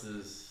 Dallas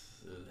is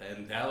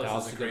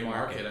a great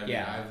market.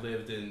 I've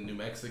lived in New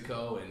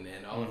Mexico and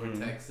all over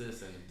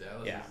Texas, and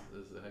Dallas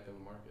is a heck of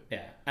a market.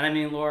 Yeah,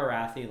 and Laura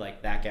Rathy,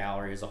 like that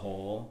gallery as a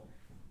whole,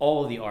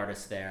 all of the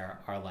artists there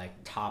are like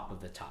top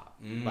of the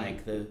top.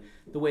 Like the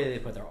way they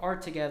put their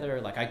art together.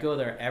 Like I go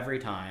there every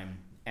time,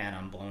 and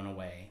I'm blown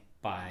away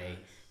by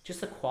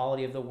just the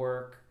quality of the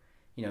work,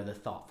 the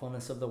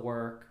thoughtfulness of the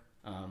work.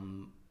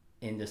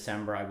 In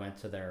December, I went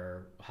to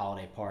their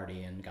holiday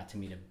party and got to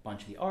meet a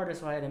bunch of the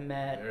artists I hadn't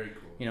met. Very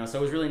cool. So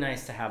it was really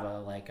nice to have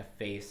a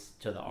face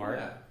to the art.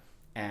 Yeah.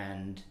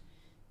 And,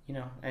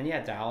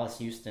 Dallas,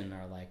 Houston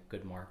are like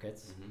good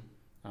markets.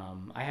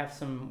 I have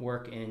some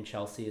work in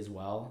Chelsea as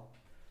well,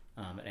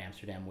 at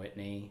Amsterdam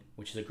Whitney,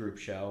 which is a group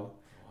show.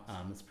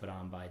 Awesome. It's put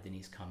on by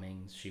Denise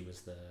Cummings. She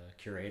was the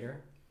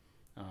curator.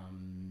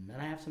 And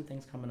I have some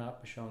things coming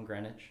up, a show in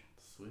Greenwich.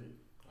 Sweet.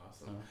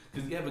 Awesome.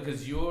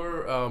 Because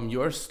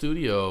your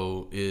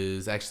studio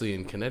is actually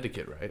in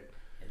Connecticut, right?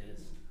 It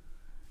is.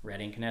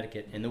 Reading,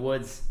 Connecticut, in the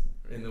woods.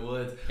 In the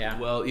woods. Yeah.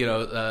 Well,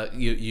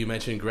 you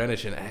mentioned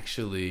Greenwich, and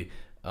actually,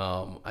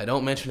 I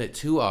don't mention it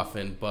too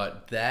often,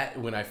 but that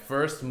when I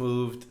first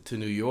moved to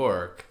New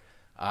York,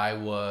 I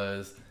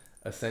was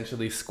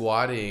essentially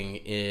squatting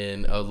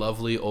in a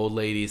lovely old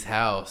lady's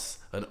house,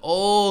 an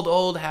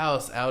old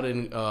house out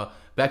in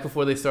back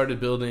before they started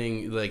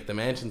building like the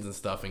mansions and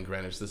stuff in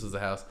Greenwich. This was the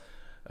house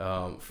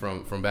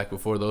from back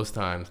before those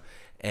times,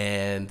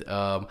 and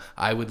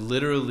I would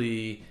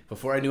literally,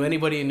 before I knew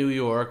anybody in New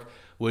York,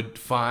 would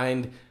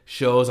find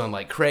shows on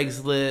like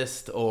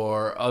Craigslist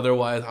or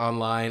otherwise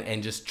online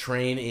and just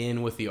train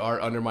in with the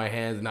art under my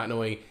hands, not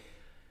knowing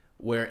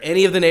where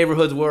any of the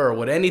neighborhoods were or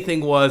what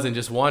anything was, and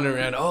just wandering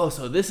around. Oh,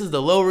 so this is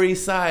the Lower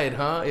East Side,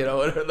 huh?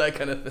 That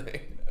kind of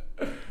thing.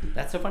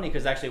 That's so funny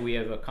because actually we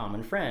have a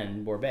common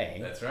friend,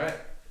 Borbet. That's right.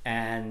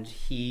 And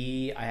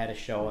I had a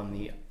show on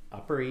the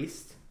Upper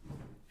East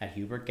at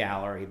Hubert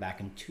Gallery back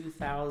in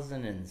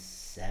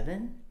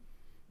 2007,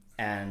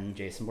 and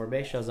Jason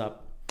Borbet shows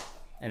up,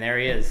 and there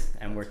he is,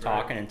 and we're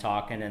talking,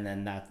 and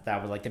then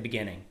that was like the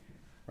beginning,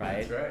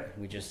 right? That's right.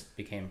 We just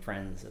became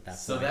friends at that point.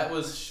 So that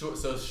was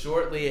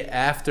shortly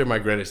after my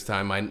Greenwich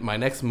time. My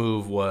next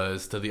move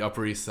was to the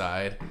Upper East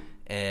Side,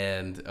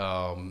 and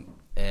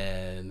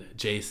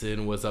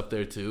Jason was up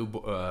there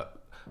too.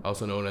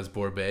 Also known as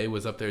Borbet,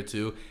 was up there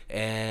too.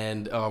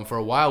 And for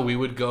a while, we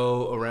would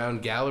go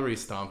around gallery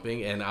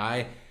stomping, and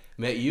I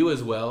met you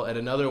as well at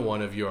another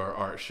one of your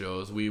art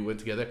shows. We went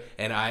together,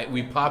 and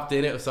we popped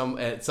in at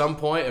some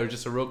point, or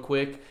just a real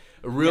quick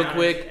at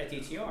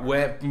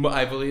DTR.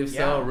 I believe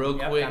so. Yeah. Real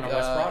quick, down on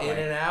West Broadway. in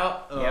and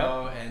out,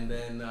 Yep. and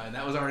then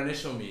that was our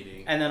initial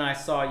meeting. And then I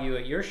saw you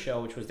at your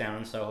show, which was down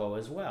in Soho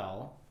as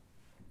well.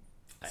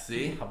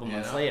 See, a couple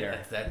months later.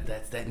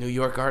 That's that New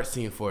York art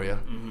scene for you.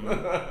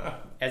 Mm-hmm.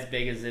 As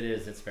big as it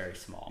is, it's very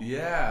small.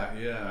 Yeah,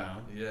 know?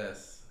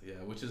 yes, yeah.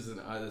 Which is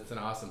it's an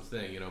awesome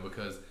thing,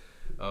 because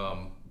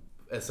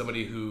as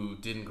somebody who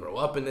didn't grow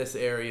up in this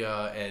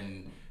area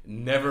and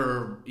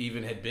never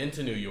even had been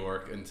to New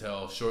York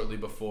until shortly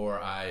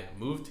before I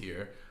moved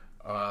here,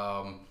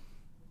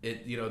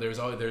 there's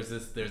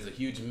a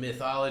huge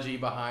mythology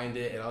behind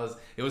it, and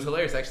it was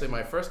hilarious. Actually,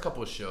 my first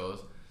couple of shows,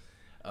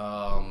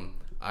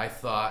 I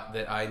thought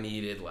that I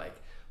needed like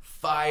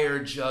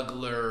fire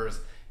jugglers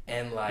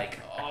and like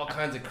all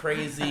kinds of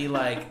crazy,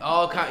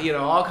 all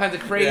kinds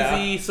of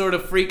crazy sort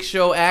of freak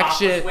show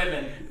action.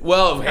 Women.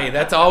 Well, hey,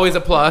 that's always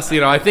a plus.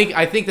 I think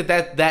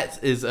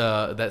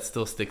that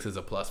still sticks as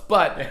a plus.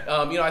 But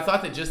I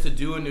thought that just to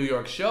do a New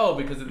York show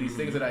because of these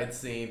things that I'd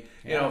seen,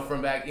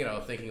 from back,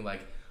 thinking like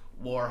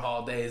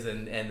Warhol days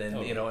and then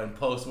and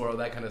post-war,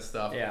 that kind of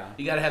stuff. Yeah.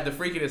 You got to have the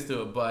freakiness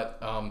to it,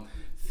 but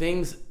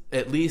things,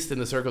 at least in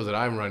the circles that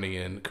I'm running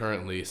in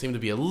currently, seem to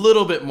be a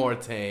little bit more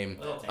tame,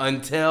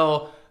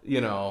 until at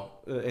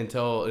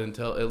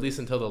least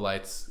until the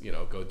lights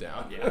go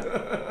down.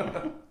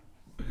 Yeah.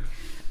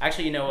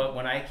 Actually, you know what?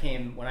 When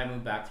I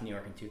moved back to New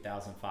York in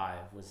 2005,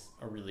 was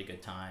a really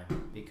good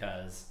time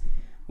because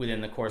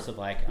within the course of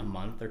like a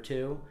month or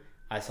two,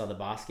 I saw the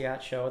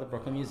Basquiat show at the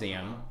Brooklyn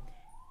Museum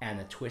and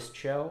the Twist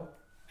show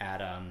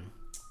at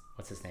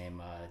what's his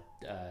name,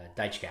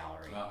 Deitch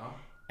Gallery.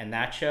 And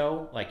that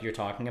show, like you're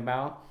talking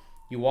about,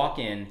 you walk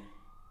in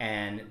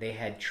and they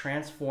had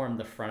transformed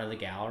the front of the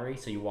gallery,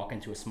 so you walk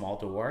into a small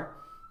door,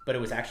 but it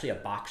was actually a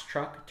box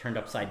truck turned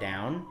upside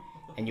down,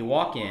 and you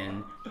walk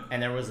in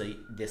and there was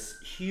this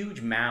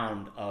huge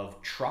mound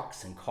of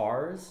trucks and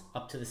cars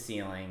up to the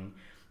ceiling.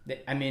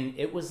 I mean,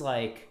 it was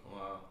like,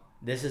 wow,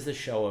 this is the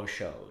show of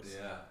shows.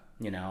 Yeah.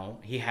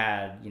 He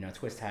had,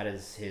 Twist had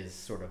his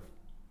sort of,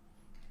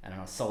 I don't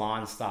know,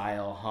 salon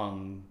style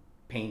hung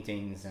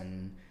paintings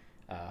and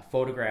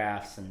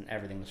photographs, and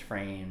everything was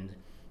framed.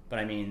 But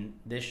I mean,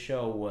 this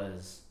show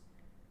was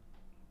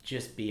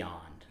just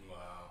beyond.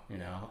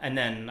 Wow. And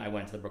then I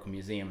went to the Brooklyn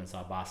Museum and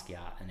saw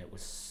Basquiat, and it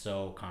was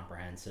so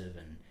comprehensive.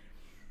 And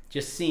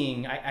just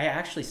seeing, I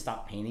actually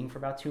stopped painting for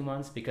about 2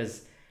 months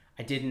because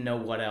I didn't know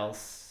what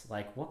else,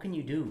 like, what can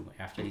you do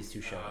after these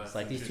two shows?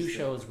 These two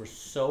shows were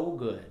so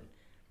good,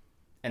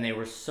 and they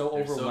were so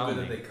overwhelming.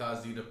 So good that they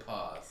caused you to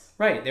pause.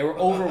 Right, they were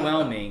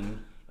overwhelming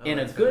in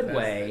a good fantastic.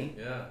 way.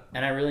 Yeah.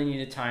 And I really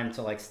needed time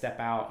to like step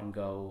out and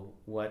go,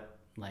 what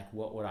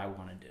would I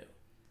want to do?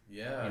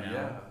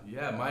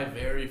 Yeah. My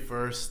very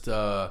first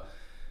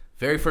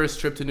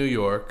trip to New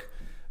York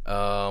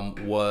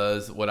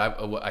was what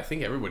I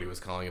think everybody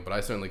was calling it, but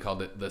I certainly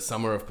called it the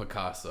Summer of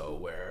Picasso,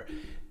 where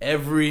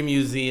every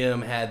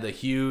museum had a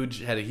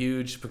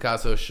huge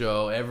Picasso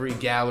show. Every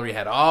gallery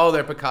had all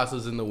their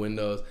Picassos in the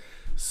windows.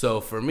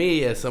 So for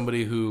me, as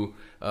somebody who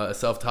a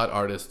self-taught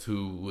artist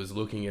who was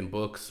looking in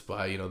books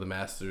by the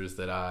masters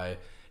that I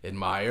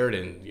admired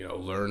and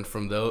learned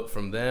from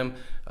them,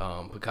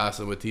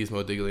 Picasso, Matisse,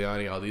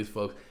 Modigliani, all these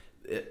folks,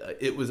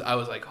 I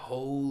was like,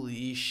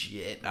 holy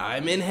shit,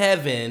 I'm in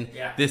heaven.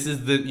 Yeah. This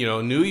is the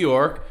New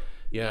York,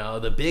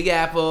 the Big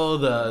Apple,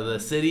 the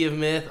city of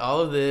myth, all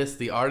of this,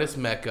 the artist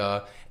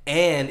mecca,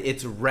 and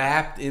it's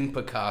wrapped in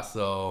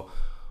Picasso.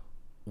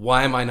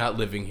 Why am I not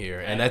living here?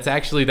 And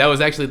that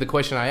was actually the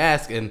question I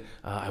asked, and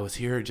I was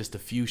here just a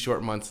few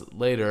short months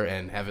later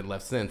and haven't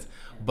left since.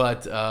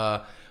 But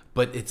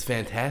it's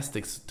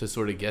fantastic to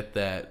sort of get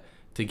that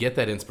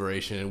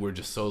inspiration, and we're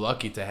just so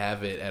lucky to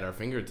have it at our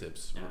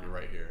fingertips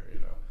right here.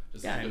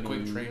 Just a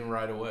quick train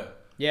ride away.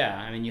 Yeah,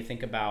 I mean, you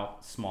think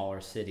about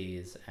smaller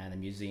cities and the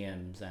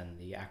museums and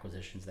the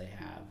acquisitions they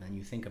have, and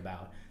you think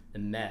about the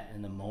Met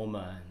and the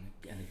MoMA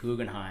and the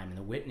Guggenheim and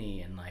the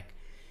Whitney, and like,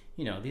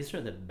 these are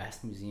the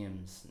best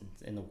museums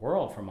in the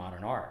world for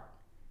modern art,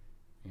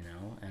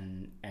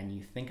 and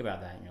you think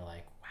about that and you're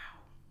like,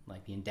 wow,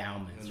 like the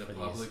endowments and for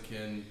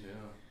Republican,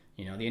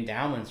 these, the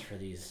endowments for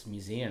these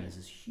museums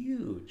is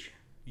huge.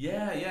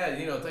 Yeah.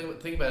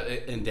 Think about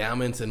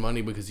endowments and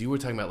money, because you were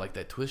talking about like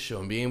that Twist show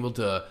and being able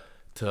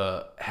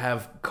to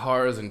have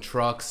cars and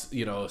trucks,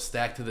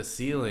 stacked to the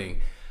ceiling.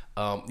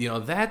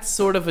 That's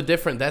sort of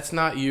that's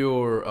not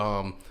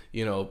your,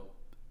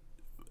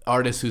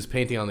 artist who's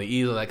painting on the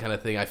easel, that kind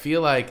of thing. I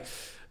feel like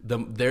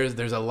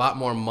there's a lot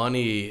more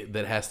money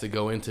that has to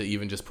go into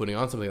even just putting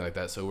on something like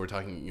that. So we're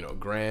talking,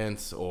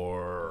 grants,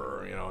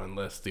 or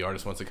unless the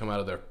artist wants to come out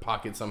of their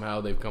pocket somehow,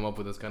 they've come up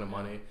with this kind of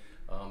money.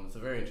 It's a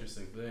very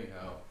interesting thing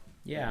how.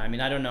 Yeah, I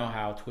mean, I don't know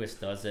how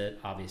Twist does it.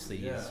 Obviously,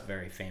 he's a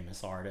very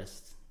famous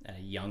artist at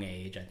a young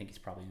age. I think he's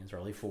probably in his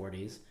early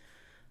 40s,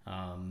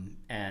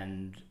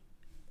 and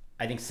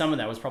I think some of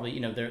that was probably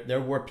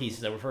there were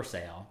pieces that were for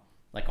sale.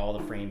 Like all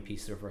the frame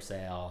pieces are for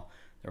sale.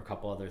 There were a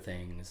couple other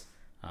things.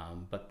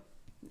 But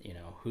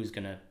who's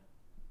gonna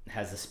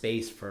has the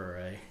space for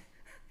a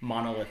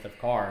monolith of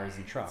cars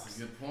and trucks. That's a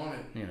good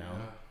point.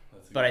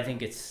 But I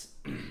think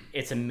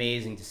it's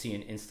amazing to see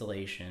an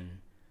installation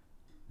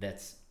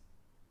that's,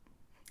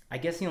 I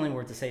guess the only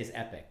word to say is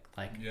epic.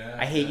 Like,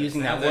 I hate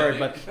using that word,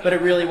 but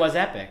it really was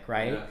epic,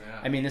 right? Yeah.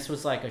 I mean, this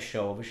was like a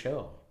show of a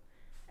show.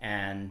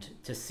 And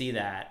to see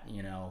that,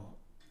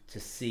 to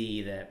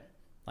see that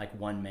like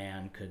one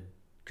man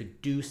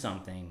could do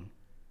something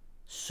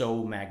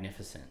so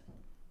magnificent,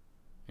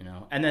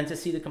 and then to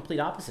see the complete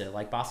opposite,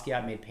 like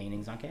Basquiat made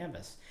paintings on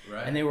canvas,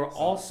 right? And they were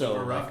also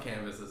super rough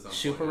canvases,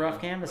 super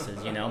rough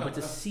canvases, but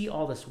to see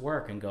all this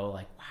work and go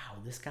like, wow,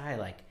 this guy,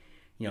 like,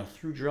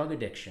 through drug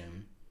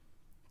addiction,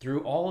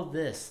 through all of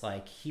this,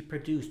 like, he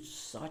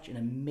produced such an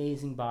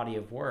amazing body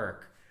of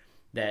work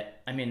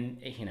that, I mean,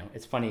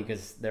 it's funny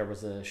because there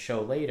was a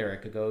show later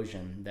at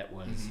Gagosian that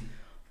was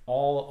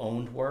all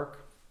owned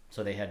work.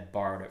 So they had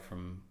borrowed it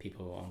from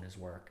people who owned his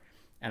work.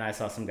 And I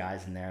saw some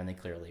guys in there and they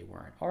clearly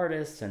weren't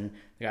artists. And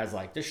the guy's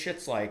like, this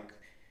shit's like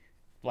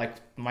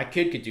my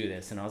kid could do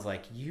this. And I was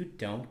like, you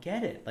don't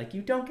get it. Like,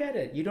 you don't get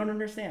it. You don't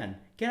understand.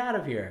 Get out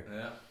of here.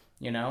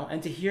 Yeah.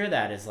 And to hear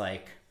that is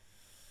like,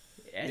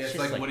 it's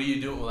like, what are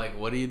you doing? Like,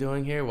 what are you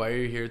doing here? Why are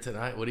you here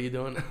tonight? What are you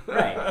doing?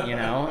 Right.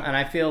 And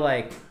I feel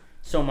like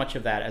so much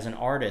of that as an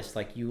artist,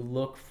 like, you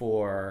look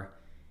for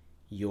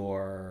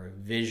your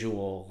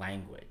visual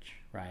language,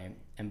 right?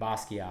 And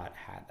Basquiat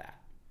had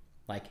that.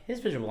 Like, his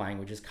visual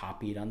language is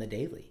copied on the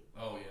daily.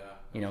 Oh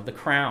yeah. The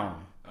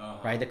crown,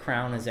 right? The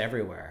crown is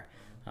everywhere.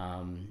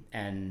 And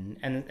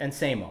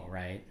Samo,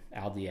 right?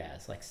 Al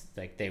Diaz,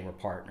 like they were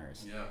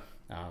partners. Yeah.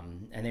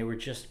 And they were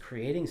just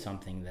creating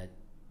something that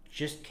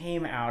just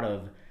came out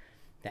of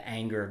the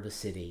anger of the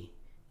city,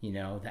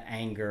 the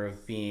anger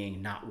of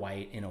being not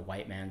white in a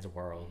white man's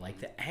world, like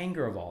the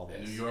anger of all this.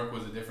 And New York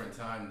was a different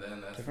time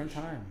then. That's different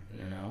time,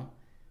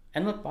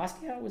 And look,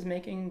 Basquiat was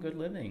making a good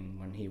living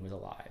when he was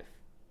alive.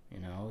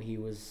 He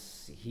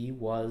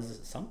was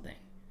something.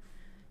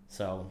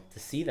 So to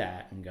see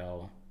that and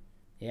go,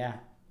 yeah,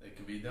 it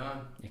can be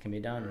done. It can be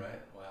done.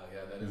 Right. Wow.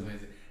 Yeah, that is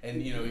amazing.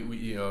 And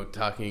we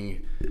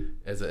talking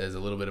as a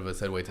little bit of a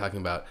segue, talking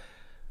about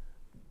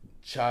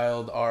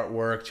child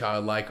artwork,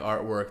 childlike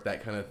artwork,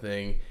 that kind of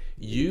thing.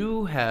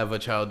 You have a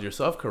child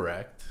yourself,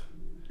 correct?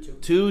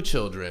 Two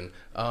children.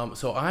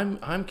 So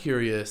I'm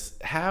curious,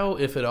 how,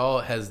 if at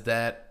all, has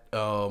that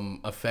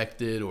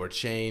affected or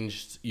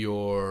changed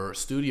your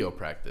studio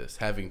practice,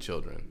 having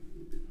children?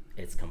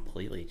 It's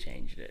completely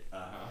changed it.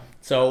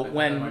 So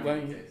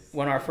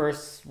when our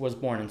first was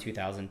born in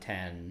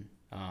 2010,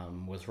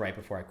 was right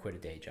before I quit a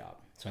day job.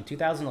 So in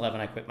 2011,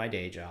 I quit my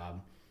day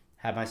job,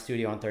 had my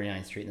studio on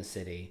 39th Street in the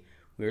city.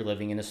 We were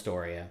living in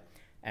Astoria,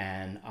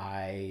 and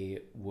I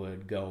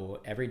would go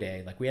every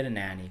day. Like, we had a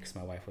nanny because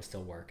my wife was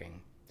still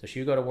working. So she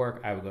would go to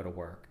work, I would go to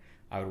work.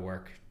 I would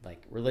work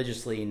like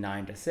religiously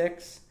 9 to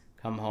 6,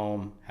 come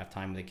home, have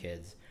time with the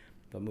kids.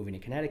 But moving to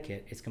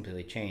Connecticut, it's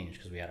completely changed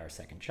because we had our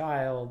second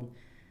child.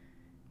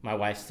 My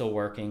wife's still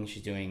working.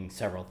 She's doing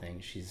several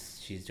things.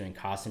 She's doing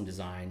costume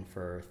design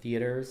for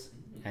theaters,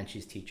 and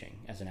she's teaching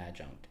as an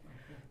adjunct.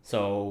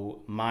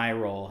 So my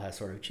role has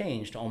sort of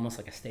changed to almost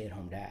like a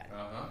stay-at-home dad.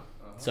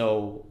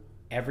 So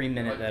every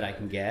minute that I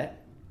can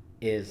get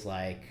is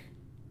like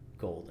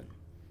golden.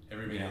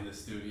 Every minute in the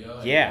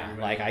studio? Yeah,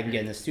 like I can get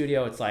in the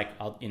studio. It's like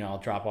I'll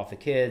drop off the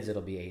kids.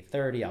 It'll be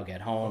 8:30. I'll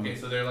get home. Okay,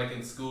 so they're like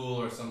in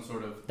school or some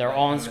sort of... They're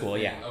all in school,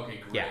 yeah.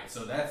 Okay, great. Yeah.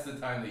 So that's the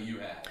time that you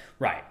have.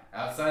 Right.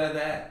 Outside of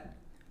that...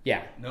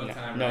 Yeah. No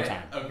time, No right?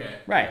 time. Okay.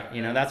 Right.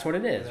 Yeah, that's what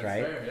it is, that's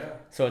right? Fair, yeah.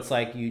 So it's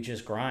like you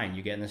just grind.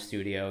 You get in the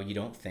studio. You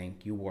don't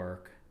think. You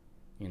work.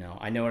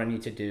 I know what I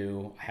need to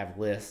do. I have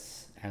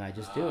lists, and I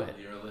just do it.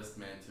 You're a list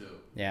man, too.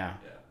 Yeah.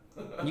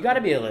 You got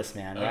to be a list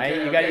man, right?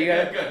 Okay, you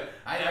got good.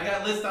 I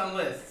got list on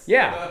lists.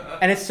 Yeah.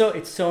 And it's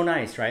so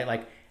nice, right?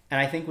 Like, and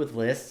I think with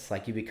lists,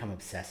 like, you become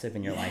obsessive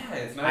and you're like,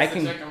 it's nice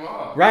to check them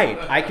off. Right.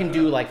 I can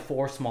do like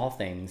 4 small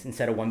things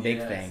instead of one big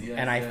thing. Yes,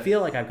 and I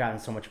feel like I've gotten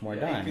so much more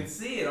done. You can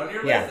see it on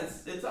your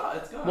list. It's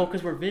gone. Well,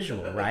 because we're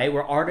visual, right?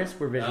 We're artists,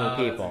 we're visual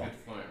people. That's a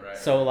good point, right?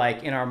 So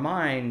like in our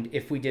mind,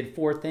 if we did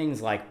 4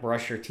 things like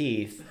brush your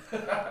teeth,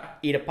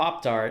 eat a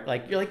Pop-Tart,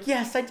 like you're like,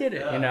 yes, I did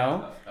it,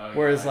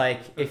 Whereas like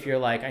if you're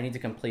like, I need to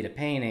complete a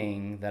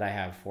painting that I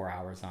have 4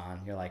 hours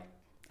on, you're like,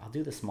 I'll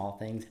do the small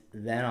things,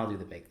 then I'll do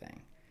the big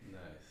thing.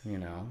 Nice.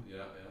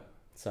 Yeah.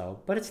 So,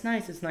 but it's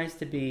nice. It's nice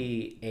to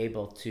be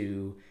able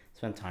to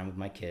spend time with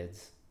my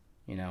kids,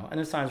 And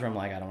there's times where I'm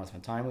like, I don't want to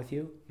spend time with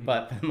you,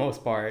 but for the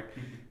most part,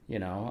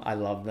 I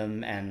love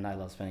them and I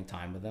love spending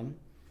time with them.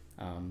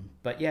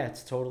 But yeah,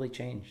 it's totally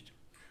changed.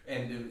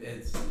 And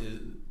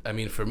I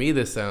mean, for me,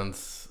 this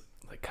sounds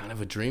like kind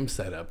of a dream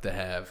setup to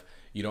have.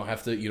 You don't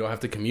have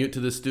to commute to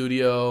the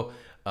studio.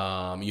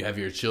 You have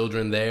your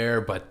children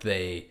there, but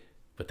they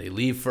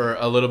leave for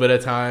a little bit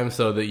of time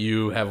so that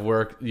you have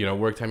work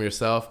time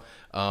yourself.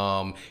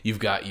 You've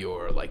got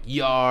your like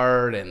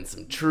yard and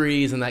some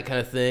trees and that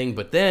kind of thing.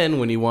 But then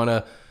when you want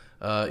to,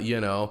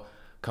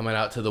 coming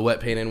out to the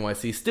Wet Paint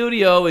NYC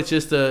studio, it's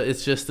just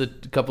a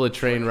couple of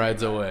train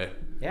rides away.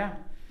 Yeah.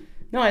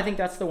 No, I think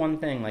that's the one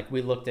thing. Like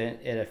we looked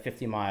at a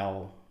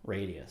 50-mile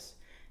radius,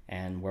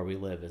 and where we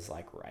live is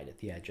like right at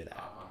the edge of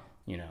that.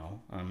 You know,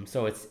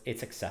 so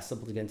it's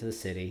accessible to get into the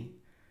city.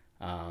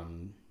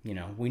 You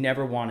know, we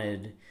never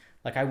wanted,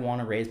 like, I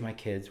want to raise my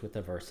kids with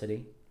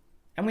diversity,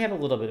 and we have a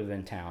little bit of it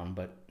in town,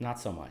 but not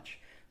so much.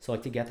 So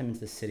like to get them into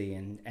the city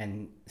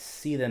and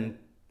see them,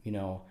 you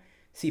know,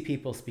 see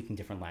people speaking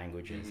different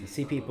languages and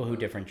see people who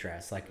different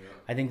dress. Like,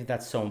 I think that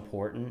that's so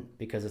important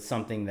because it's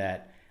something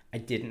that I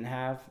didn't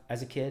have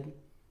as a kid.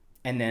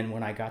 And then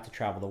when I got to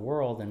travel the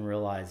world and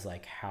realize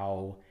like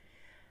how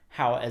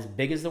as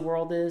big as the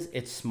world is,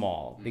 it's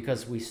small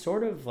because we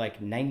sort of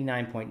like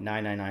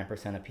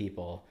 99.999% of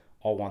people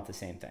all want the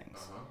same things.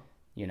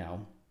 You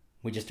know,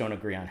 we just don't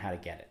agree on how to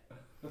get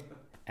it.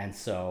 And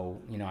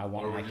so, you know, I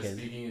want my kids... Or we're just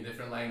speaking in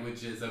different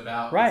languages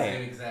about the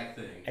same exact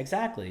thing.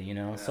 Exactly, you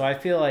know. Yeah. So I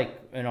feel like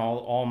in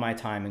all my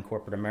time in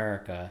corporate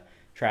America,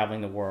 traveling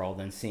the world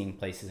and seeing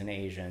places in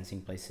Asia and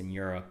seeing places in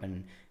Europe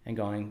and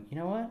going, you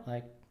know what,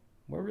 like,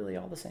 we're really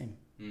all the same.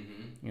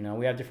 You know,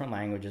 we have different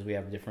languages, we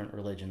have different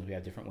religions, we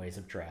have different ways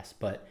of dress,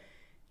 but,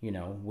 you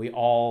know, we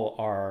all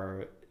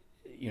are,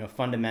 you know,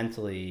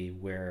 fundamentally,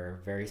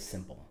 we're very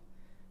simple.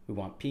 We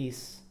want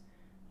peace.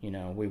 You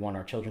know, we want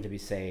our children to be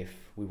safe.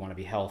 We want to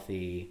be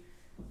healthy.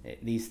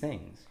 These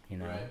things, you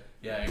know. Right.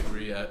 Yeah, I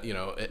agree. You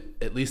know,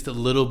 at least a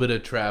little bit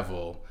of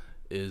travel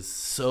is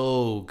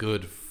so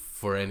good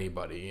for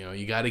anybody. You know,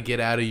 you got to get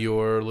out of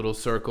your little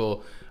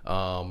circle.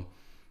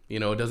 You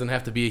know, it doesn't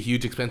have to be a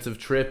huge expensive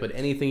trip, but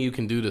anything you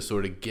can do to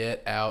sort of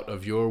get out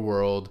of your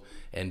world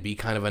and be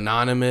kind of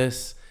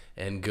anonymous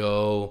and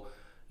go,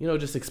 you know,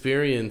 just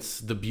experience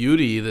the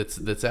beauty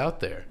that's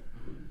out there.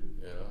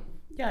 You know?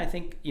 Yeah, I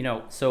think, you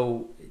know,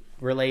 so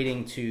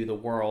relating to the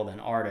world and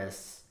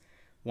artists,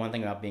 one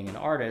thing about being an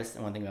artist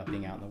and one thing about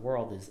being out in the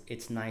world is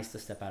it's nice to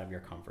step out of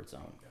your comfort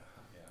zone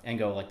and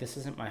go like, this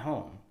isn't my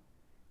home,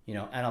 you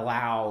know, and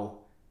allow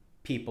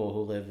people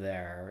who live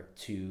there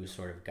to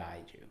sort of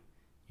guide you.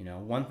 You know,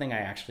 one thing I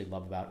actually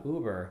love about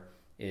Uber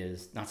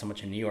is not so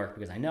much in New York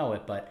because I know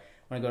it, but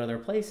when I go to other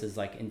places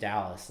like in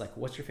Dallas, like,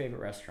 what's your favorite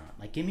restaurant?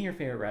 Like, give me your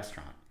favorite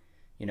restaurant,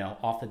 you know,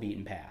 off the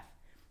beaten path.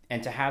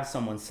 And to have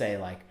someone say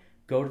like,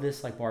 go to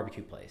this like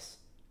barbecue place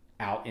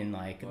out in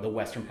like the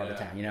western part of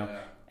town, you know,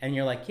 and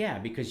you're like, yeah,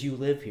 because you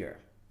live here.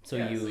 So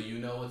you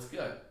know what's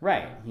good.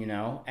 Right, you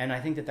know, and I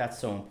think that that's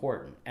so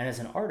important. And as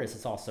an artist,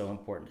 it's also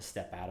important to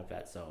step out of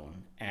that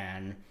zone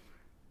and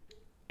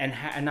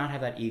not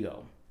have that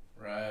ego.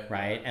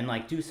 Right. And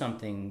like do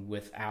something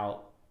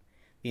without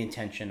the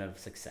intention of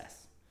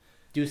success.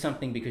 Do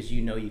something because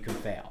you know you can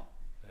fail.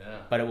 Yeah.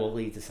 But it will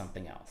lead to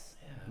something else.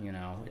 Yeah. You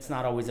know, it's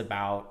not always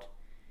about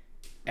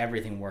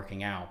everything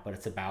working out, but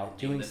it's about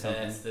doing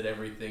something. Best at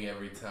everything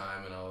every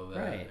time and all of that.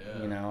 Right.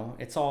 Yeah. You know,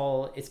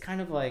 it's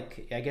kind of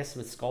like, I guess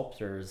with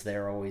sculptors,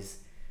 they're always,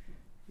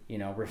 you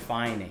know,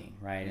 refining,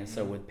 right? And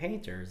so with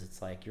painters,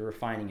 it's like you're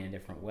refining in a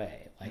different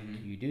way. Like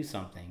you do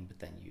something, but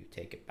then you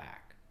take it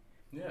back.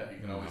 Yeah, you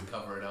can always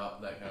cover it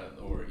up, that kind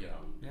of, or, you know.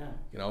 Yeah.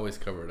 You can always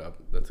cover it up.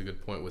 That's a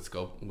good point. With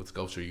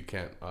sculpture, you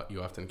can't,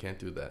 you often can't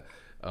do that.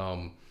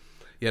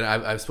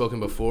 I've spoken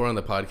before on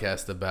the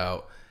podcast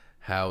about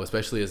how,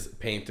 especially as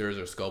painters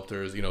or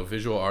sculptors, you know,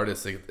 visual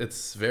artists,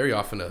 it's very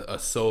often a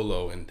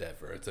solo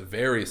endeavor. It's a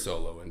very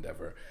solo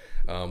endeavor,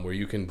 where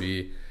you can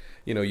be,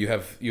 you know, you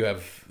have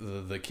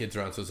the kids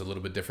around, so it's a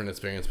little bit different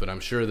experience. But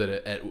I'm sure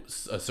that at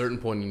a certain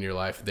point in your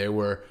life, there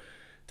were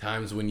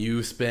times when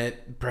you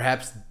spent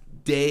perhaps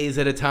days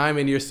at a time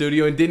in your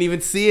studio and didn't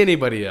even see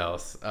anybody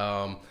else.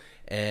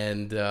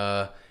 And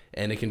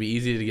it can be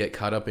easy to get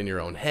caught up in your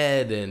own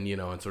head and, you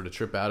know, and sort of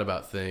trip out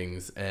about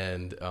things.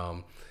 And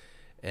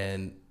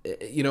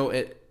you know,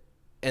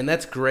 and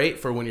that's great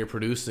for when you're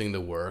producing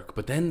the work,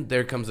 but then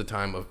there comes a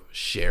time of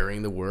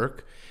sharing the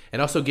work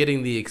and also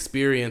getting the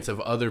experience of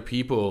other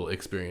people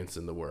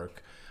experiencing the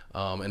work.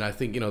 And I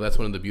think, you know, that's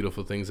one of the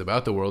beautiful things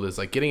about the world is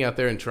like getting out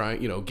there and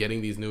trying, you know,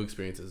 getting these new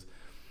experiences.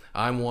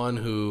 I'm one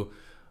who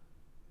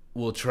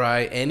will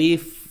try any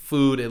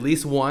food at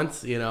least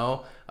once, you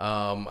know.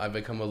 I've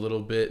become a little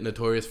bit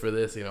notorious for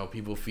this, you know,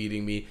 people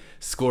feeding me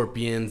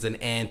scorpions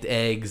and ant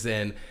eggs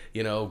and,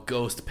 you know,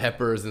 ghost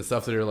peppers and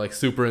stuff that are like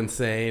super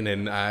insane.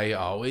 And I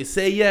always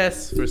say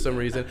yes for some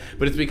reason,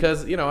 but it's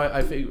because, you know,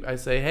 I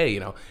say, hey, you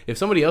know, if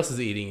somebody else is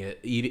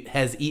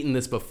has eaten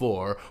this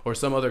before, or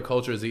some other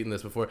culture has eaten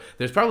this before,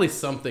 there's probably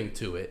something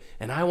to it.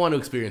 And I want to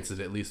experience it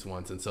at least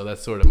once. And so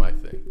that's sort of my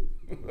thing.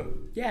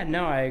 Yeah,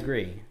 no, I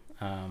agree.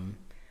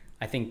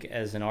 I think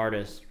as an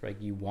artist,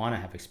 like, you want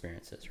to have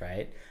experiences,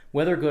 right?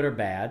 Whether good or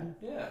bad.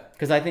 Yeah.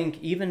 Because I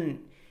think even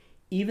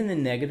the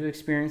negative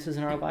experiences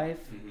in our life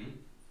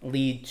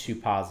lead to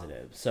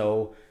positive.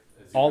 So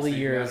all the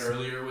years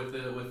earlier with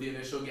the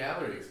initial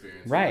gallery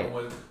experience, right?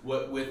 You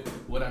know,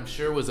 what I'm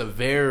sure was a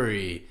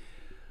very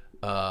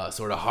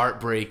sort of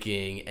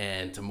heartbreaking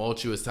and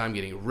tumultuous time,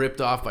 getting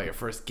ripped off by your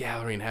first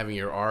gallery and having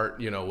your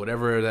art, you know,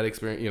 whatever that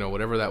experience, you know,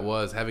 whatever that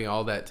was, having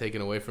all that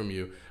taken away from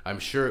you. I'm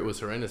sure it was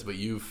horrendous, but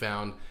you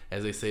found,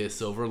 as they say, a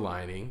silver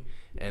lining,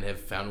 and have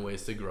found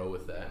ways to grow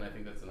with that. And I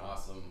think that's an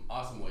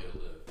awesome way to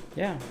live.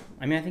 Yeah.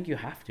 I mean, I think you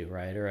have to,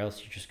 right? Or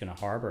else you're just going to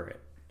harbor it,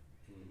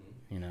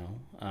 you know?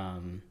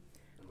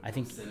 I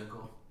think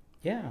cynical.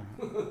 Yeah.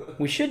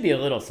 We should be a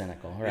little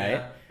cynical,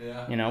 right?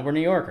 Yeah. You know, we're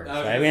New Yorkers,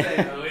 right?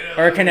 Say,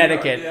 or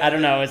Connecticut. I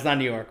don't know. It's not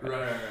New York.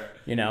 Right.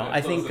 You know, Yeah,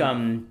 I think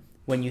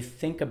when you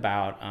think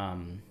about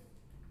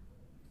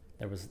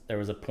there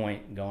was a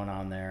point going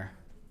on there.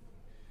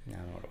 I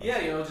don't know what it was. Yeah,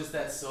 you know, just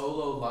that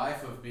solo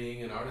life of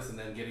being an artist and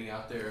then getting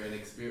out there and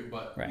experience,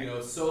 but Right. you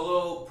know,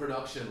 solo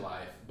production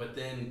life, but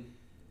then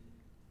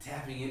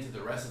tapping into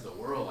the rest of the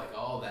world, like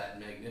all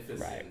that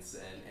magnificence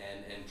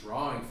and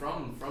drawing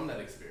from that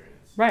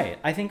experience. Right.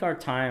 I think our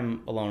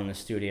time alone in the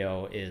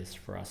studio is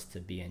for us to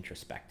be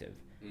introspective,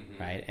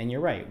 right? And you're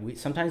right.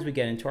 Sometimes we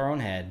get into our own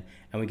head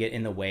and we get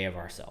in the way of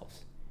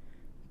ourselves.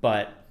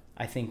 But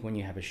I think when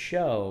you have a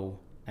show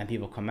and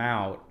people come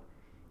out,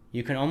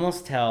 you can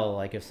almost tell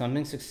like if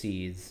something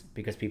succeeds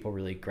because people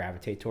really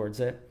gravitate towards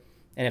it.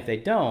 And if they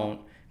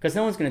don't, because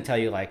no one's going to tell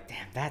you like,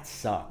 damn, that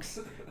sucks,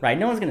 right?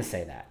 No one's going to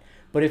say that.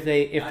 But if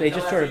they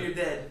just sort of, you're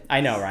dead.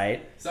 I know,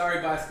 right? Sorry,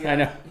 Basquiat. I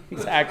know,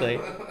 exactly.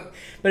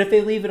 But if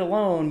they leave it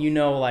alone, you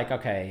know, like,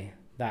 okay,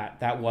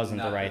 that wasn't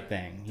Not the right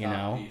thing, you top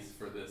know? piece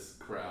for this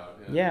crowd.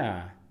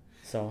 Yeah.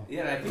 So.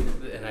 Yeah,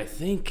 I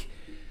think,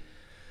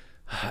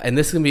 and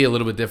this can be a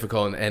little bit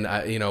difficult,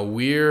 and you know,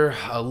 we're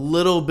a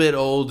little bit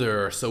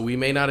older, so we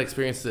may not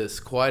experience this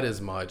quite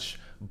as much.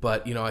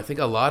 But you know, I think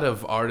a lot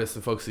of artists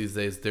and folks these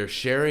days, they're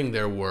sharing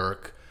their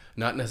work,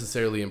 not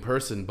necessarily in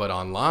person, but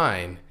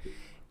online.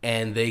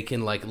 And they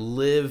can like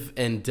live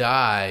and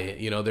die,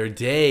 you know, their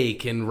day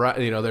can,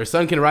 you know, their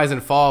sun can rise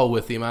and fall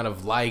with the amount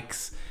of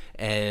likes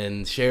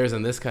and shares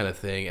and this kind of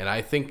thing. And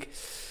I think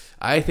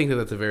that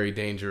that's a very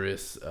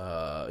dangerous,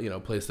 you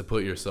know, place to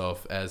put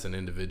yourself as an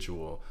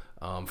individual,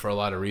 for a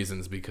lot of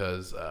reasons.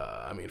 Because,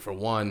 I mean, for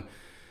one,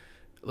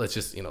 let's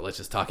just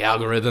talk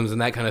algorithms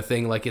and that kind of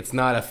thing. Like, it's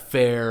not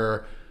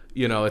fair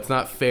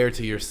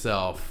to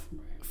yourself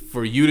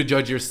for you to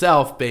judge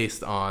yourself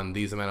based on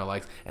these amount of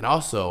likes. And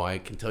also, I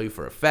can tell you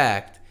for a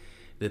fact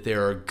that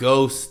there are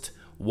ghost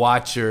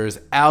watchers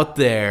out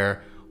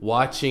there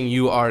watching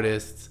you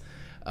artists,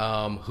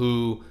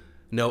 who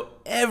know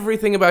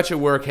everything about your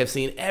work, have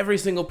seen every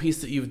single piece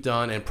that you've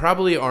done, and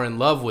probably are in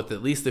love with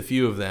at least a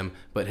few of them,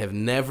 but have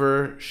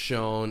never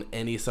shown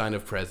any sign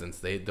of presence.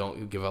 They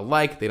don't give a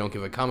like, they don't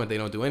give a comment, they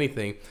don't do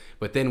anything.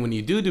 But then when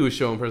you do a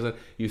show in person,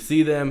 you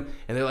see them,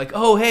 and they're like,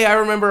 oh, hey, I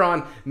remember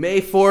on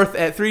May 4th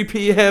at 3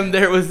 p.m.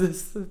 there was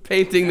this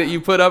painting that you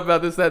put up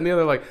about this, that, and the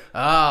other. Like,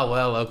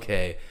 well,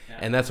 okay. Yeah.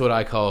 And that's what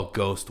I call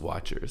ghost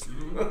watchers.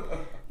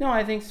 No,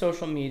 I think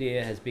social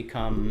media has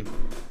become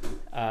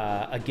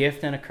a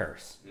gift and a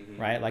curse,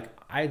 right? Like,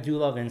 I do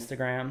love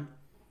Instagram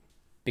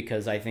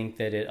because I think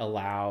that it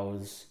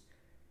allows,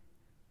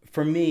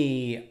 for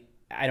me,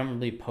 I don't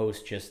really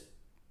post just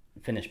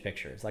finished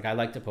pictures. Like, I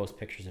like to post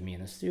pictures of me in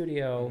the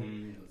studio,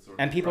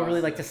 and people really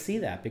like to see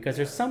that because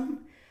there's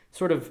some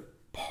sort of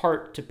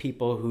part to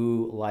people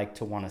who like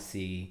to want to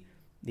see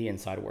the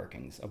inside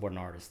workings of what an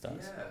artist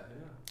does. Yeah.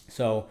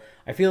 So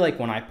I feel like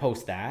when I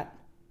post that,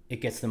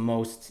 it gets the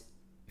most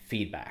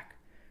feedback,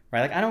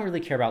 right? Like, I don't really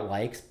care about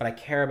likes, but I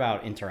care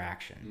about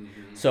interaction.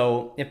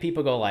 So if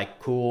people go like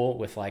cool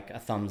with like a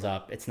thumbs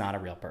up, it's not a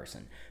real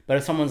person. But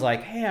if someone's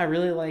like, hey, I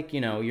really like, you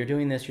know, you're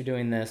doing this,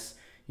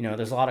 you know,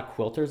 there's a lot of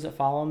quilters that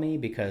follow me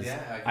because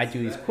I do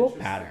these quilt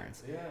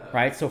patterns,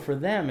 right? So for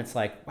them, it's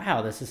like,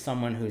 wow, this is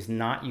someone who's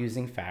not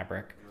using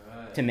fabric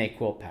to make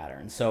quilt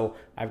patterns. So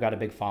I've got a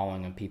big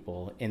following of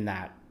people in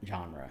that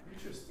genre.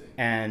 Interesting.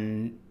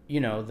 And, you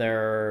know,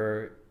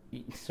 they're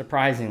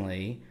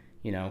surprisingly,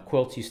 you know,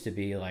 quilts used to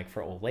be like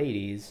for old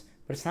ladies,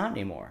 but it's not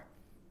anymore.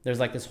 There's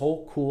like this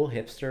whole cool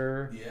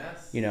hipster,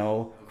 you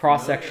know,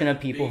 cross section of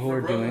people who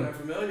are doing,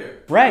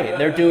 right.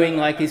 They're doing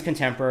like these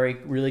contemporary,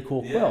 really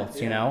cool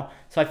quilts, you know?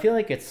 So I feel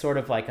like it's sort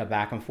of like a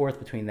back and forth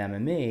between them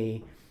and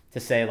me to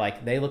say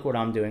like, they look what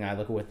I'm doing. I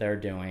look at what they're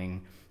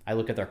doing. I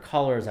look at their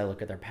colors. I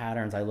look at their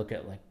patterns. I look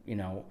at like, you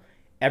know,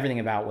 everything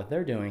about what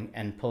they're doing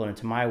and pull it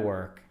into my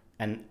work.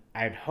 And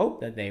I'd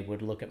hope that they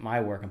would look at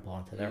my work and pull it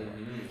into their work.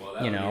 Well,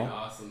 that would be an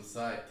awesome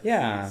sight.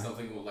 To see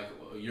something like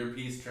your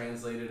piece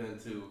translated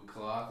into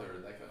cloth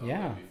or that kind of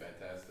that would be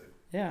fantastic.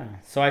 Yeah.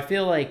 So I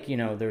feel like, you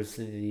know, there's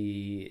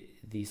the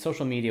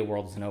social media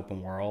world is an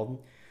open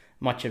world.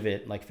 Much of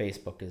it, like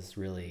Facebook, is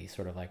really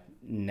sort of like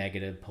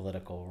negative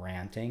political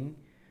ranting.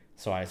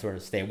 So I sort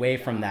of stay away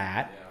from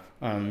that.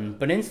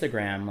 But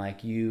Instagram,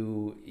 like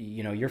you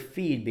know, your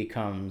feed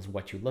becomes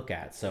what you look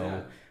at.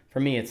 So for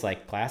me, it's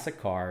like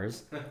classic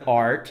cars,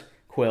 art,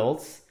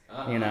 quilts,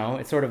 you know,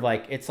 it's sort of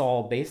like, it's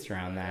all based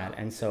around that.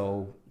 And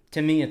so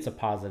to me, it's a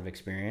positive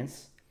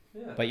experience.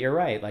 But you're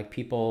right. Like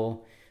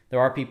there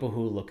are people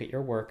who look at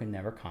your work and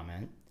never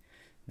comment.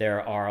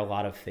 There are a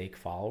lot of fake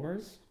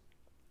followers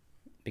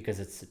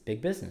because it's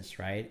big business,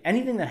 right?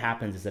 Anything that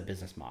happens is a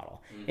business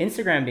model.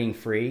 Instagram being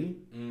free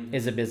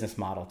is a business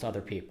model to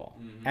other people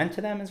and to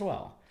them as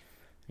well,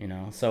 you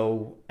know?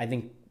 So I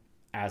think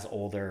as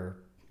older,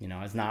 you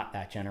know, as not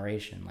that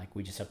generation, like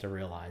we just have to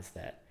realize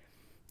that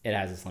it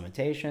has its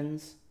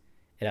limitations.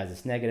 It has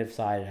its negative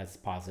side. It has its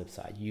positive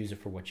side. You use it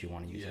for what you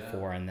want to use it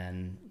for, and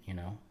then you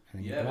know.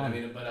 And then yeah,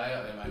 but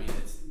I mean,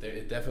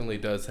 it definitely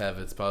does have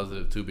its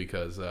positive too,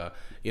 because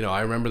you know,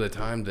 I remember the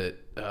time that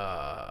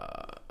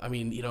I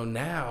mean, you know,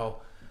 now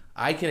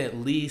I can at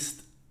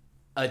least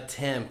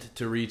attempt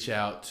to reach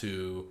out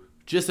to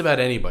just about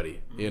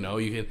anybody. You know,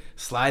 you can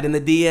slide in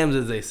the DMs,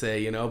 as they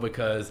say, you know,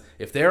 because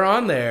if they're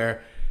on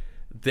there,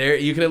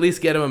 you can at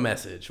least get them a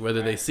message,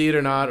 whether they see it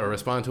or not, or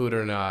respond to it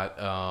or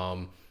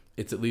not.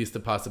 It's at least a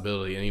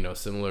possibility. And, you know,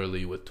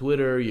 similarly with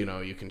Twitter, you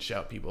know, you can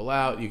shout people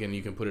out. You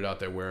can put it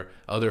out there where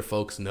other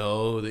folks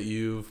know that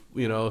you've,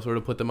 you know, sort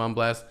of put them on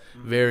blast.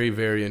 Very,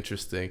 very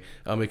interesting.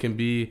 It can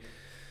be,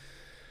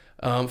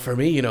 for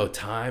me, you know,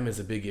 time is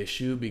a big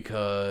issue,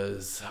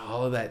 because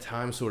all of that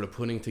time sort of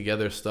putting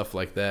together stuff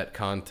like that,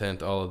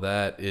 content, all of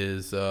that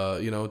is,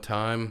 you know,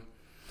 time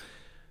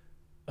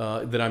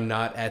that I'm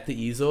not at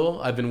the easel.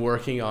 I've been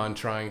working on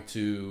trying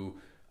to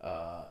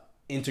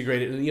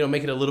integrate it, you know,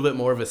 make it a little bit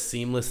more of a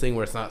seamless thing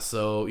where it's not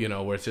so, you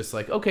know, where it's just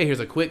like, okay, here's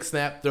a quick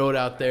snap, throw it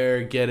out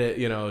there, get it,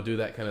 you know, do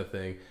that kind of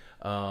thing.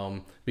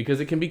 Because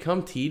it can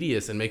become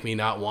tedious and make me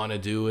not want to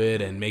do it,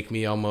 and make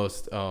me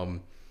almost,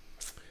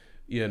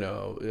 you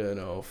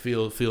know,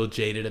 feel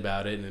jaded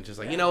about it, and it's just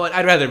like, you know what,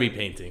 I'd rather be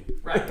painting.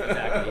 Right,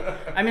 exactly.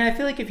 I mean, I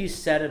feel like if you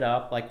set it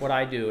up, like what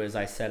I do is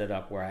I set it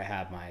up where I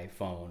have my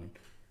phone,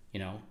 you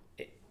know,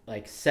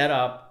 like set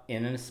up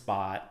in a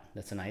spot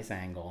that's a nice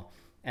angle.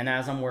 And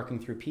as I'm working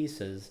through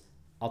pieces,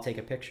 I'll take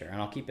a picture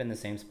and I'll keep it in the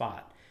same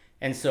spot.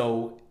 And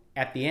so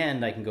at the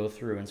end, I can go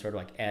through and sort of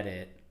like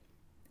edit,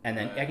 and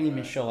then I can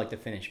even show like the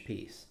finished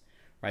piece,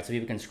 right? So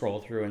people can scroll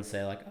through and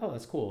say like, oh,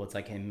 that's cool. It's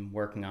like him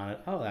working on it.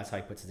 Oh, that's how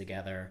he puts it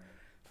together,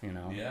 you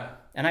know? Yeah.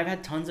 And I've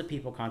had tons of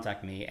people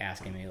contact me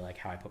asking me like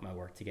how I put my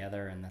work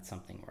together. And that's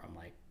something where I'm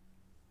like,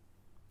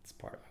 it's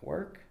part of my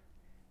work.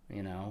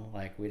 You know,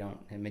 like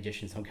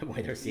magicians don't give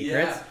away their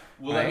secrets. Yeah.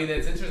 Well, right? I mean,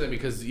 it's interesting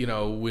because, you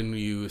know, when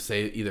you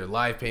say either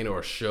live paint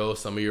or show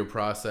some of your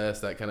process,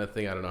 that kind of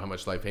thing, I don't know how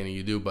much live painting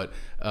you do, but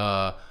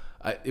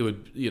it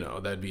would, you know,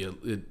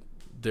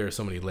 there are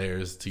so many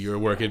layers to your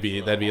work.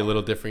 That'd be a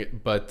little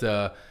different, but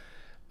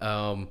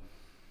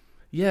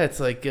yeah, it's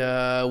like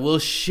we'll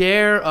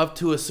share up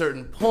to a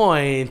certain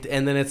point,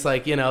 and then it's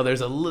like, you know,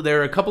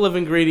 there are a couple of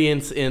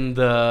ingredients in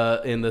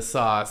the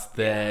sauce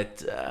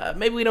that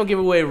maybe we don't give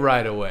away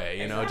right away,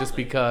 you know, just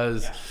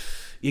because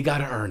you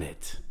gotta earn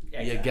it.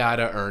 Exactly. You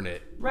gotta earn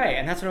it. Right,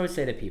 and that's what I would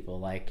say to people.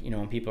 Like, you know,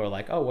 when people are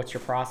like, "Oh, what's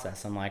your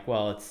process?" I'm like,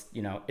 "Well, it's,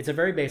 you know, it's a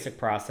very basic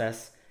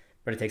process,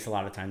 but it takes a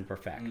lot of time to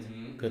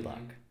perfect. Good luck."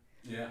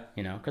 Yeah.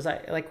 You know, because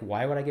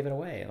why would I give it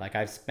away? Like,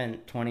 I've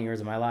spent 20 years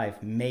of my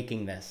life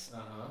making this.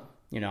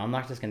 You know, I'm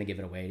not just going to give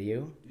it away to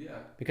you. Yeah.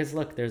 Because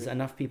look, there's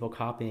enough people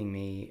copying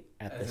me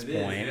at this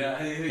point.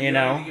 Yeah. You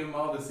know, have to give them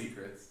all the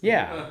secrets.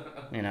 Yeah.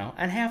 You know,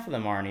 and half of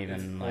them aren't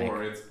even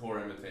it's poor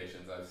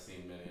imitations. I've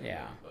seen many of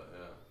them.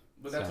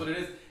 But that's so. What it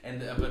is.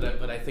 And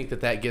but I think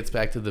that gets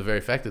back to the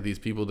very fact that these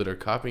people that are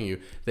copying you,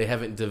 they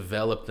haven't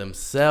developed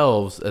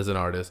themselves as an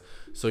artist.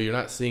 So you're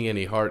not seeing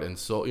any heart and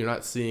soul. You're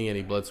not seeing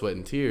any blood, sweat,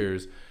 and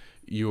tears.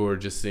 You're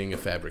just seeing a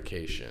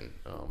fabrication.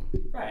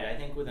 Right. I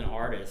think with an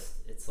artist,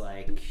 it's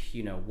like,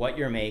 you know, what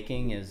you're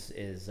making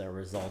is a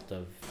result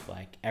of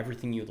like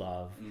everything you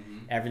love,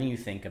 everything you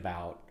think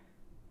about,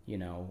 you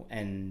know,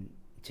 and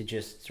to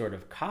just sort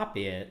of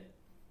copy it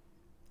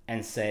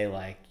and say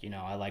like, you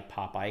know, I like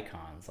pop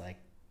icons, like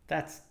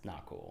that's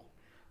not cool.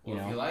 Well,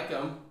 you know? If you like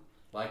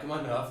them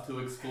enough to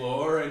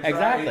explore and try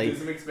exactly. and do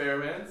some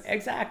experiments.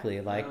 Exactly.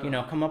 Like, you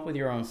know, come up with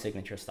your own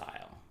signature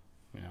style.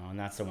 You know, and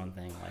that's the one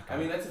thing. Like, I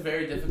mean, that's a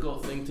very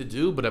difficult thing to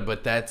do, but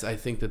I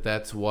think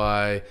that's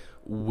why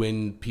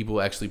when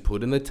people actually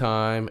put in the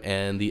time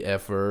and the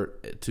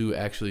effort to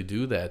actually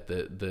do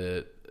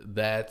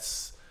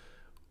that's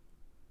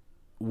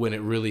when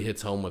it really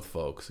hits home with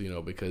folks, you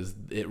know, because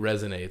it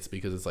resonates,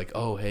 because it's like,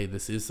 oh, hey,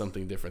 this is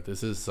something different.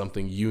 This is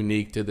something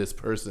unique to this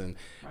person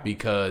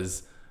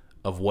because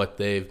of what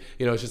they've,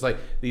 you know, it's just like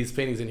these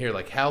paintings in here,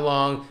 like how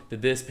long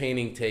did this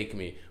painting take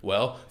me?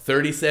 Well,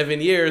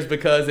 37 years,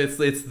 because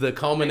it's the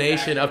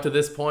culmination up to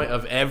this point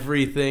of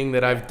everything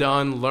that I've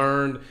done,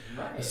 learned,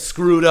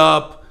 screwed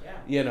up,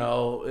 you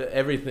know,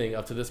 everything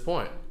up to this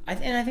point.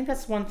 And I think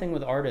that's one thing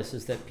with artists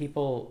is that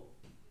people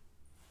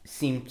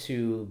seem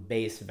to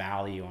base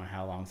value on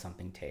how long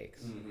something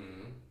takes,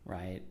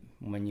 right?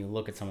 When you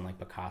look at someone like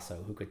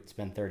Picasso, who could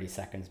spend 30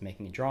 seconds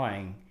making a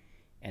drawing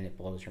and it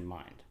blows your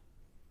mind.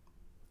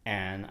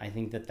 And I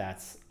think that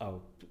that's a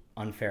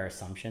unfair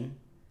assumption,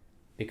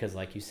 because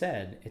like you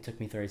said, it took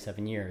me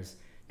 37 years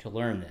to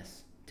learn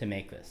this, to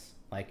make this.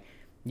 Like,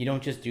 you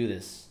don't just do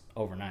this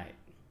overnight.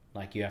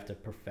 Like, you have to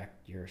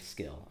perfect your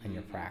skill and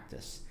your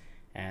practice.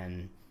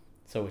 And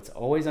so it's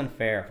always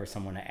unfair for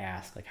someone to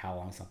ask like how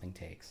long something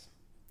takes.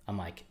 I'm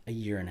like, a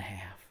year and a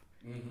half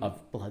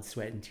of blood,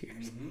 sweat, and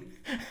tears.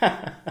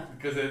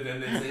 Because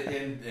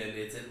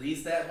it's at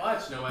least that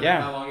much, no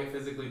matter how long it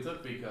physically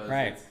took,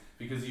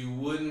 because you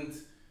wouldn't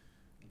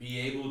be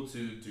able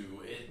to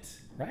do it.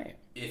 Right.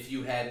 If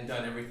you hadn't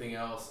done everything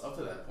else up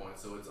to that point.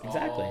 So it's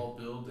Exactly. all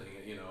building,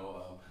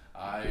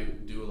 I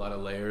do a lot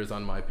of layers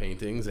on my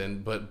paintings,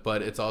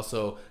 but it's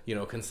also,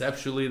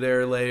 conceptually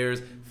there are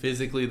layers,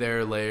 physically there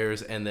are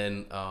layers, and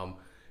then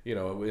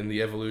in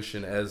the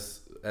evolution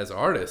as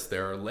artists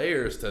there are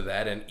layers to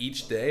that, and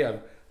each day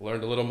I've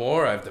learned a little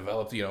more. I've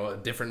developed a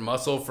different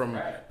muscle from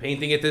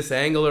painting at this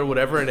angle or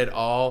whatever, and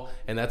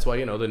that's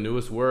why the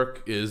newest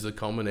work is a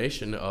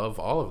culmination of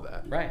all of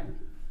that. Right.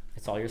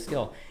 It's all your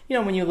skill.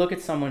 When you look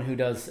at someone who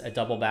does a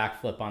double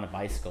backflip on a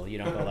bicycle, you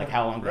don't go like,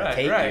 how long did that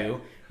take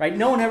you? Right?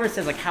 No one ever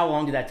says like, how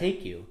long did that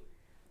take you?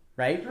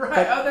 Right?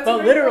 Right.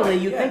 But literally,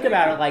 you think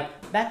about it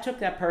like that took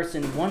that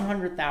person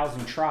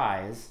 100,000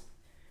 tries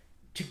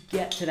to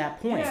get to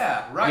that point.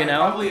 Yeah, right.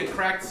 Probably a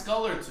cracked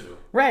skull or two.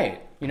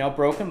 Right.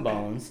 Broken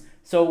bones.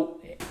 So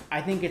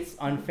I think it's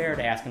unfair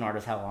to ask an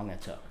artist how long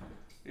it took.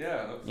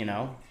 Yeah.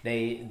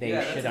 They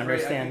should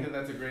understand. I think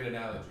that's a great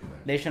analogy.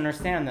 They should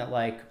understand that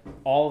like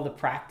all of the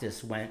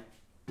practice went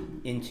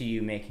into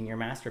you making your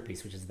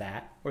masterpiece, which is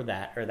that or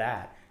that or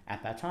that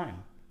at that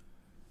time.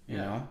 You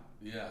know?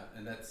 Yeah,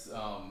 and that's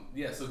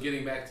so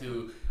getting back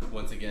to,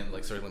 once again,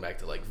 like circling back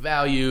to like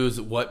values,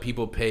 what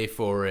people pay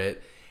for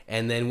it.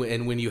 And then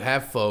when you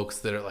have folks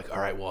that are like, all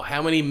right, well,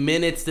 how many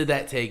minutes did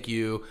that take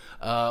you?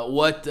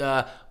 What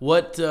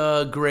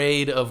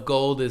grade of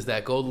gold is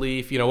that gold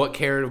leaf? What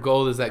carat of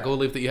gold is that gold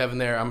leaf that you have in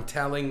there? I'm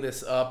tallying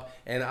this up,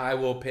 and I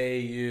will pay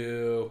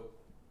you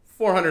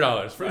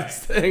 $400 for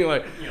this thing.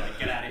 Like, you're like,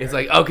 get out of here. It's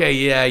like, okay,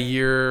 yeah,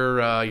 you're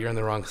in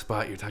the wrong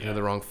spot. You're talking to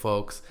the wrong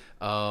folks.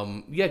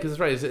 Because it's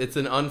right. It's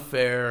an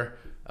unfair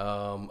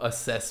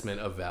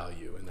assessment of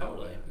value in that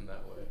way.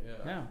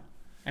 Yeah.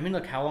 I mean,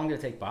 look, how long did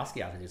it take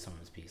Basquiat to do some of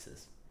his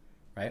pieces,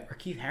 right? Or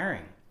Keith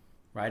Haring,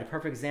 right? A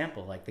perfect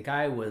example. Like the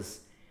guy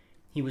was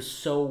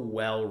so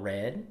well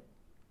read,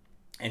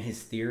 and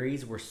his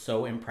theories were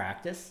so in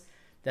practice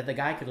that the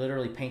guy could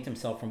literally paint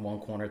himself from one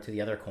corner to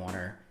the other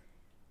corner,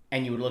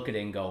 and you would look at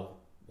it and go,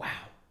 "Wow,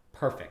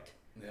 perfect!"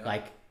 Yeah.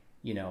 Like,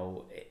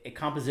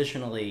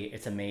 compositionally,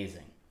 it's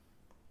amazing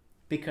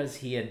because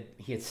he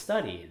had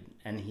studied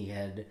and he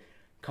had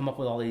come up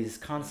with all these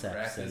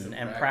concepts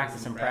and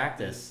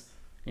practice.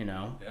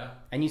 Yeah.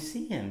 And you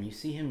see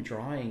him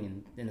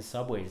drawing in the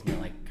subways, and you're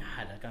like,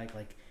 God, that guy,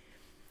 like,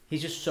 he's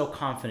just so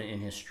confident in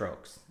his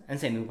strokes. And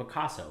same with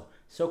Picasso,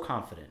 so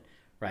confident,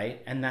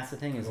 right? And that's the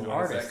thing, as an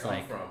artist,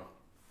 like,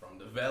 from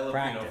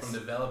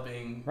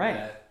developing, right?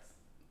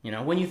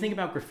 That. When you think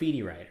about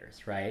graffiti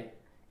writers, right?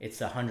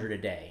 It's 100 a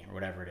day or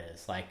whatever it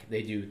is. Like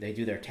they do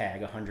their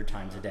tag 100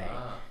 times a day,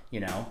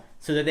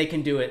 so that they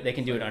can do it. They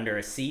can do it under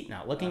a seat,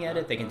 not looking at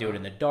it. They can do it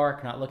in the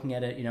dark, not looking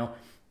at it.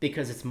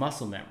 Because it's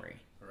muscle memory.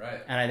 Right.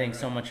 And I think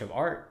so much of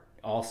art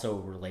also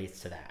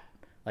relates to that,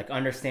 like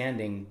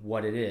understanding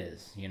what it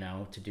is,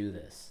 to do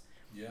this.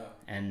 Yeah.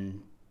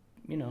 And,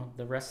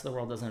 the rest of the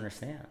world doesn't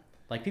understand.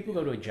 Like people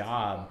go to a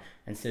job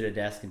and sit at a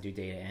desk and do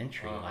data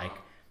entry. Like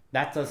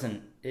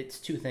it's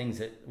two things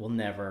that will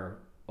never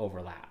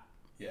overlap.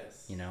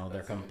 Yes.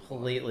 They're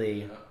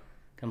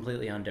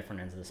completely on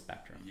different ends of the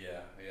spectrum.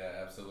 Yeah,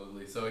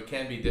 absolutely. So it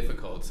can be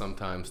difficult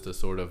sometimes to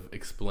sort of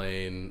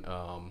explain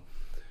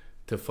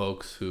to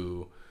folks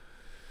who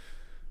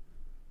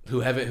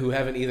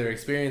haven't either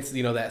experienced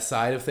that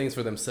side of things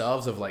for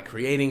themselves of like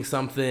creating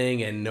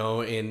something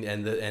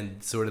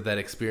and sort of that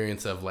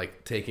experience of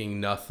like taking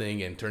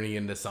nothing and turning it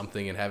into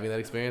something and having that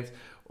experience,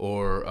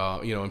 or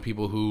and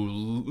people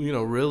who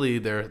really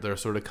they're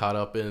sort of caught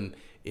up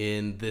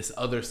in this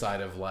other side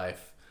of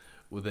life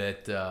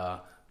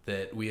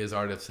that we as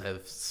artists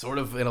have sort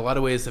of in a lot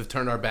of ways have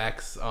turned our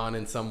backs on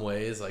in some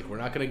ways. Like we're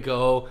not going to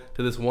go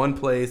to this one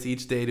place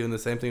each day doing the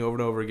same thing over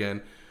and over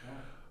again.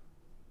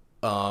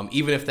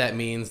 Even if that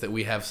means that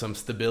we have some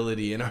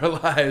stability in our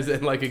lives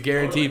and like a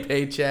guaranteed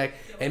paycheck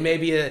and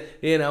maybe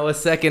a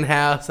second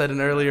house at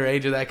an earlier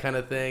age or that kind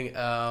of thing.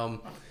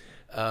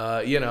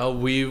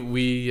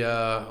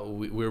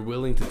 We're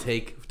willing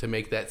to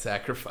make that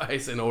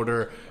sacrifice in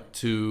order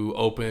to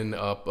open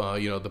up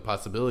the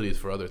possibilities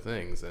for other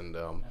things. And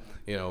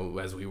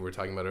as we were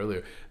talking about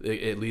earlier,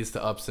 it leads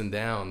to ups and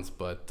downs,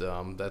 but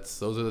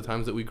those are the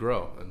times that we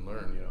grow and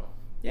learn.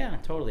 Yeah,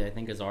 totally. I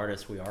think as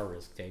artists we are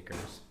risk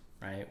takers.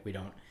 Right? We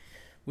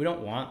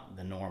don't want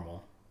the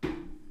normal,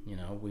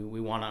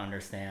 we want to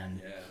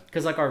understand,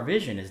 because like our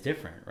vision is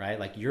different, right?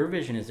 Like your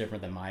vision is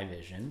different than my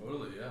vision.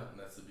 Totally, yeah, and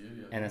that's the beauty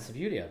of it. And that's the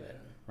beauty of it,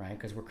 right?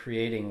 Because we're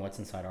creating what's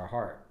inside our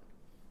heart,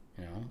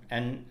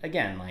 and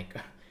again, like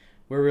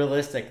we're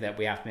realistic that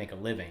we have to make a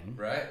living.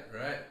 Right.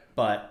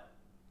 But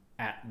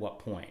at what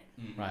point,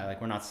 right?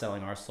 Like we're not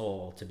selling our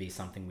soul to be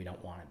something we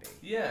don't want to be.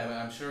 Yeah, I mean,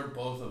 I'm sure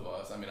both of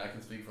us, I mean, I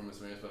can speak from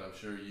experience, but I'm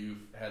sure you've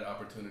had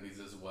opportunities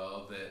as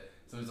well that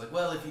somebody's like,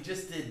 well, if you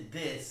just did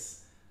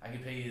this, I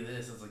could pay you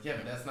this. It's like, yeah,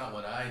 but that's not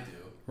what I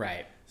do.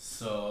 Right.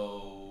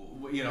 So,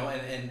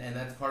 and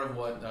that's part of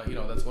what,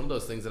 that's one of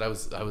those things that I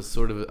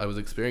was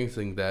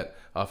experiencing that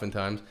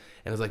oftentimes. And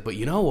I was like, but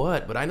you know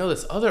what? But I know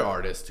this other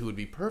artist who would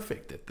be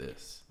perfect at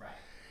this. Right.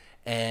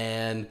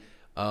 And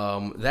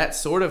That's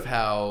sort of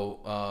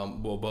how,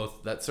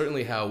 that's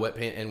certainly how Wet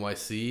Paint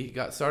NYC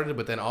got started,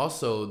 but then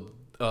also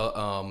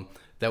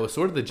that was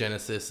sort of the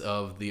genesis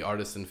of the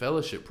Artisan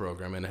Fellowship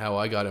Program and how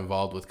I got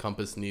involved with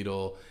Compass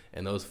Needle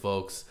and those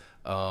folks,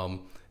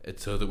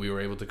 so that we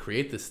were able to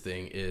create this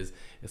thing.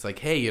 It's like,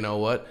 hey, you know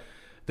what?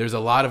 There's a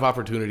lot of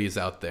opportunities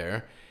out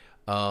there.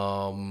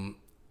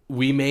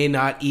 We may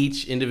not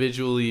each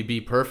individually be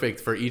perfect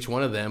for each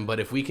one of them, but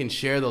if we can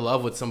share the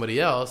love with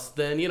somebody else,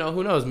 then,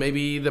 who knows,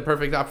 maybe the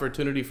perfect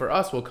opportunity for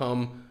us will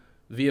come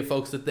via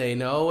folks that they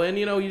know, and,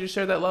 you just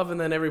share that love,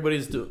 and then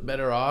everybody's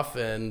better off,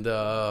 and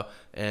the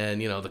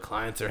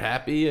clients are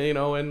happy,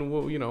 and,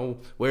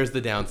 where's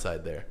the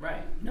downside there?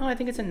 Right. No, I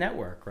think it's a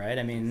network, right?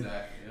 I mean,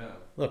 exactly, yeah.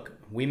 Look,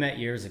 we met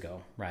years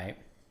ago, right?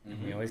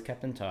 Mm-hmm. We always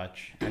kept in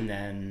touch, and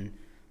then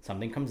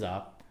something comes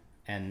up,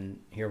 and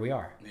here we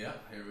are. Yeah,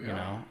 here we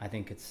are. I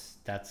think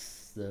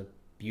that's the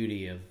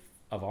beauty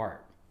of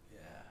art.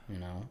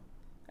 Yeah.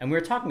 And we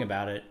were talking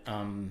about it,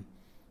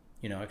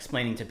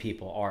 explaining to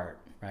people art,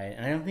 right?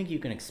 And I don't think you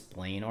can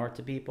explain art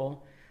to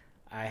people.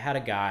 I had a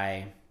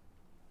guy,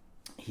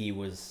 he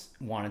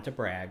wanted to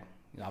brag.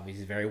 Obviously,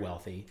 he's very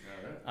wealthy.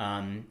 All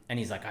right. And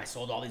he's like, I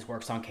sold all these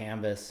works on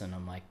canvas. And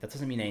I'm like, that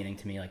doesn't mean anything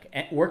to me. Like,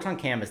 works on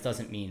canvas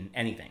doesn't mean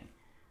anything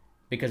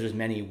because there's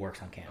many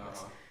works on canvas.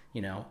 Uh-huh.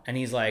 And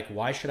he's like,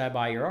 why should I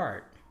buy your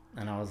art?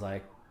 And I was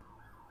like,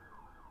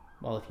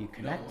 well, if you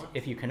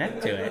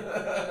connect to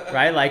it,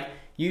 right? Like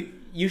you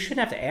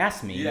shouldn't have to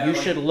ask me. Yeah, you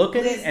should look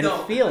at it and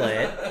feel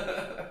it.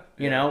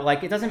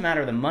 Like it doesn't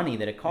matter the money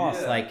that it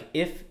costs. Yeah. Like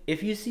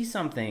if you see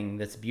something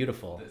that's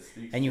beautiful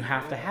and you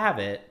have to have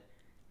it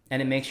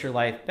and it makes your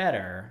life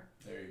better.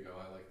 There you go.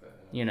 I like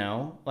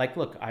that. Like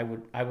look, I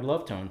would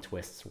love to own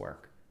Twist's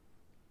work.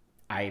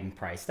 I'm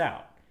priced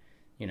out,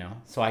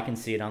 so I can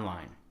see it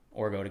online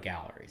or go to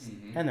galleries,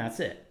 and that's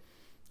it,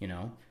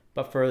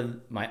 But for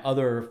my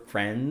other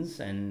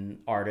friends and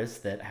artists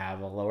that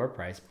have a lower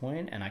price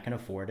point and I can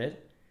afford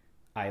it,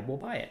 I will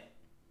buy it,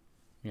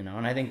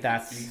 And I think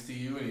that's... It speaks to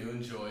you and you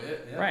enjoy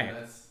it. Yeah, right.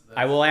 That's...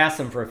 I will ask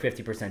them for a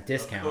 50%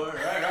 discount.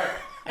 Right.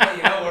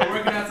 Hey, we're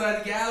working outside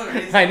the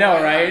galleries. I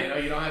know,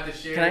 right? You don't have to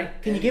share.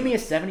 Can you give me a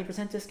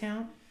 70%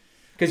 discount?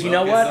 Because you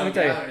know what? Let me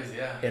tell you,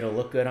 it'll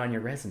look good on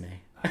your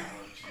resume. Oh,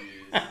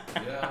 jeez.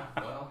 Yeah,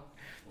 well...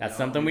 That's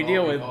something we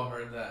deal with. We've all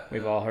heard that.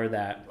 We've all heard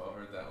that. We've all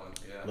heard that one,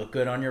 yeah. Look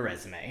good on your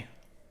resume.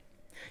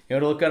 You know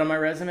what'll look good on my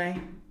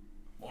resume?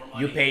 More money.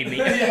 You paid me.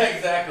 Yeah,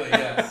 exactly,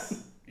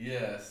 yes.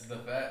 Yes, the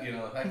fact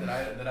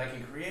that I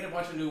can create a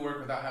bunch of new work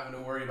without having to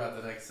worry about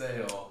the next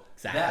sale.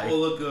 Exactly. That will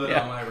look good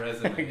on my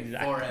resume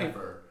Exactly.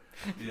 forever.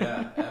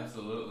 Yeah,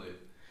 absolutely.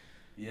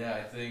 Yeah,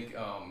 I think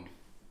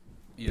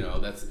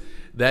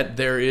that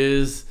there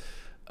is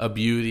a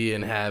beauty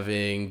in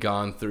having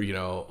gone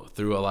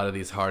through a lot of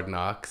these hard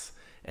knocks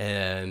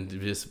and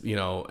just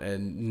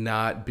and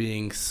not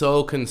being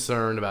so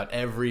concerned about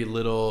every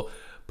little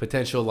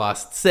potential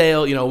lost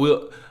sale.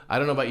 I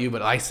don't know about you,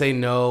 but I say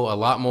no a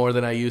lot more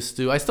than I used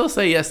to. I still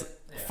say yes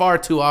far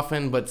too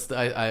often, but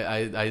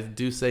I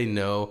do say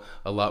no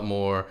a lot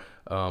more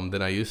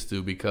than I used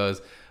to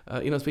because,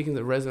 speaking of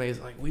the resumes,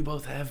 like we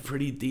both have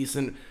pretty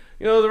decent,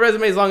 the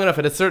resume is long enough.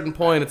 At a certain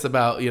point, it's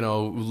about,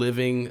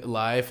 living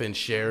life and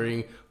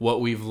sharing what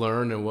we've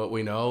learned and what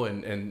we know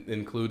and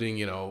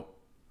including,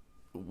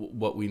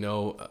 what we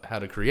know how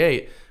to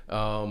create. At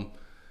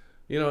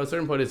a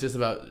certain point, it's just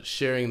about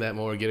sharing that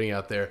more, getting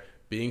out there,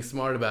 being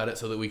smart about it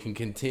so that we can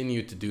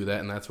continue to do that.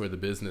 And that's where the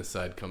business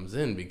side comes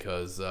in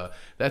because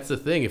that's the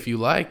thing. If you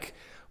like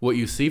what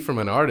you see from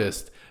an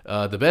artist,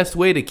 the best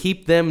way to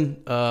keep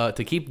them,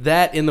 to keep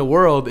that in the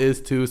world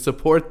is to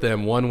support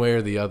them one way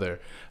or the other,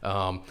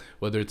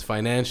 whether it's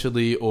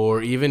financially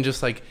or even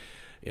just like,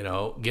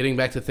 getting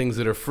back to things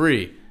that are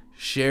free.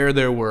 Share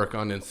their work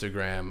on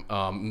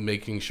Instagram,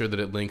 making sure that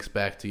it links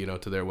back to,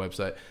 to their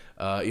website.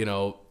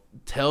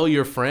 Tell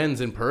your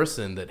friends in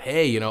person that,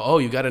 hey, you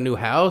got a new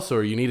house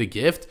or you need a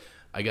gift.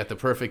 I got the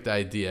perfect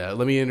idea.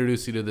 Let me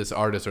introduce you to this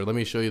artist or let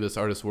me show you this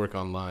artist's work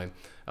online.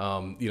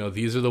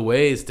 These are the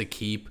ways to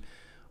keep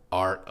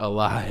art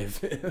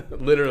alive,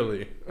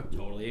 literally.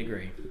 Totally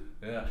agree.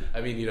 Yeah. I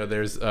mean,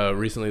 there's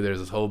recently there's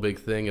this whole big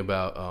thing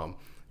about,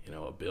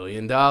 $1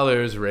 billion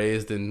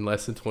raised in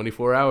less than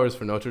 24 hours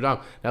for Notre Dame.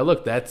 Now,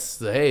 look,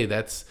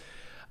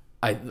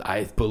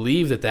 I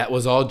believe that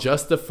was all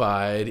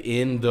justified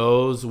in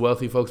those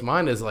wealthy folks'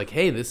 mind as like,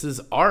 hey, this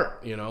is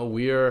art.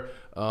 We're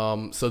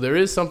so there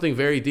is something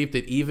very deep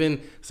that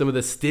even some of the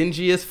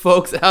stingiest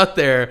folks out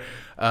there,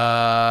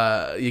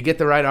 you get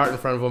the right art in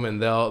front of them and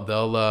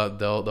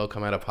they'll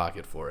come out of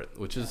pocket for it,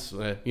 which is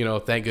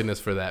thank goodness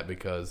for that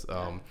because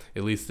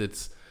at least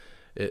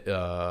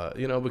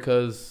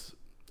because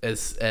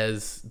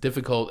as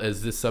difficult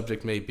as this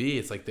subject may be,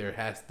 it's like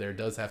there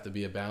does have to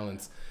be a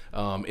balance.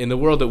 In the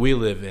world that we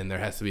live in, there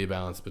has to be a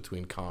balance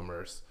between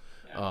commerce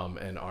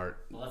and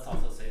art. Well, let's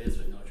also say this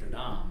with Notre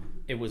Dame.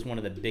 It was one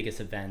of the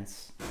biggest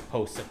events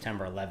post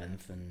September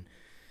 11th and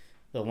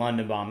the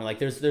London bombing. Like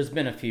there's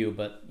been a few,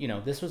 but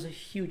this was a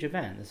huge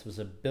event. This was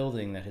a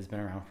building that has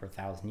been around for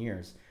 1,000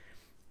 years.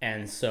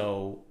 And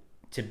so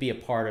to be a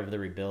part of the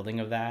rebuilding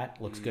of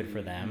that looks good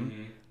for them.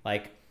 Mm-hmm.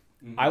 Like,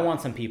 I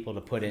want some people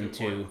to put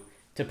into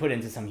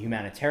some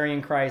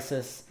humanitarian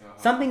crisis,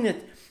 something that,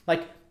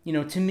 like, you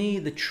know, to me,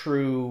 the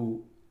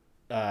true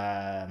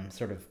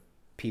sort of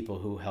people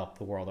who help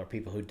the world are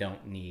people who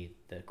don't need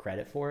the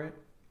credit for it.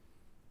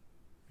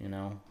 You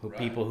know,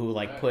 people who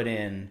like put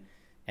in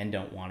and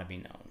don't want to be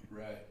known.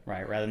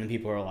 Right. Rather than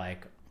people who are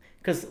like,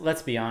 because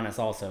let's be honest,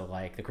 also,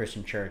 like, the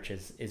Christian church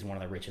is one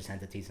of the richest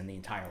entities in the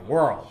entire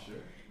world. Sure.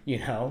 You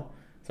know,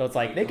 so it's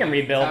like they can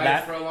rebuild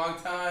that for a long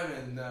time,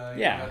 and not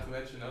to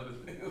mention other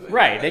things.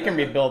 Right, they can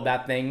rebuild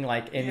that thing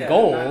like in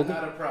gold.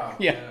 Not a problem.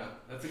 Yeah,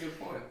 that's a good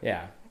point.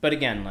 Yeah, but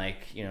again,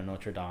 like, you know,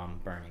 Notre Dame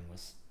burning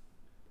was,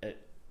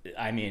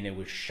 I mean, it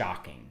was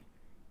shocking.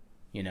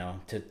 You know,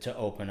 to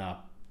open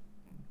up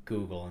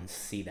Google and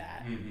see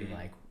that and be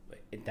like,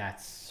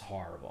 that's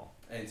horrible.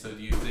 And so,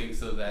 do you think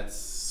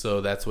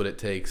that's what it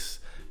takes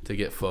to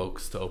get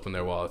folks to open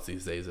their wallets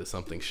these days? Is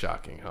something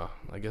shocking, huh?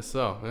 I guess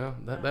so. Yeah,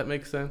 that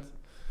makes sense.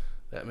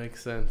 That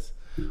makes sense.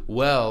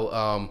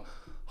 Well,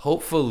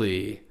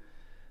 hopefully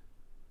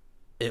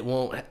it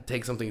won't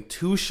take something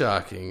too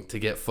shocking to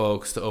get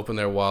folks to open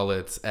their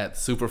wallets at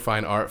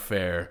Superfine Art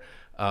Fair,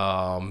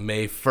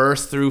 May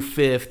 1st through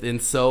 5th in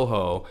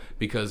Soho,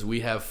 because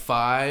we have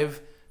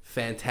 5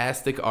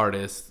 fantastic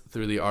artists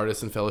through the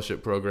Artists and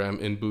Fellowship Program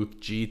in booth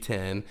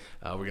G10.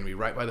 We're going to be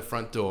right by the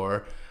front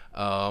door.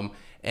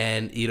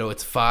 And, you know,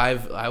 it's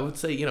 5, I would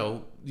say, you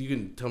know, you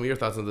can tell me your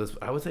thoughts on this.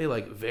 I would say,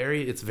 like,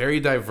 it's very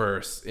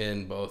diverse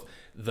in both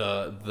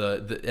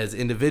the as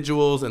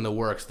individuals and the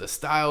works. The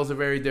styles are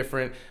very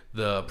different.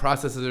 The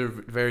processes are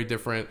very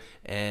different.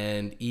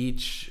 And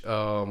each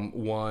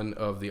one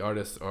of the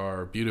artists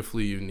are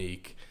beautifully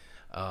unique.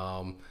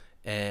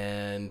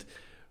 And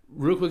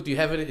real quick, do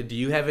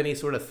you have any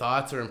sort of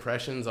thoughts or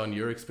impressions on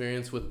your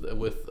experience with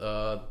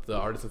the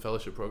Artists and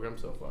Fellowship Program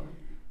so far?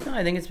 No,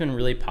 I think it's been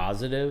really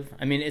positive.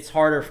 I mean, it's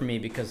harder for me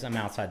because I'm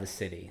outside the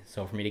city.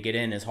 So for me to get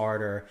in is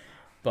harder.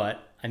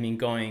 But I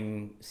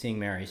mean, seeing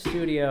Mary's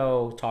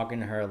studio, talking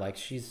to her, like,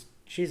 she's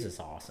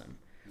just awesome.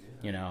 Yeah.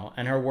 You know,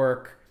 and her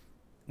work,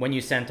 when you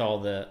sent all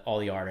the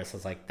artists, I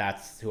was like,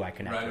 that's who I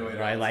connect with,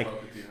 right? Like,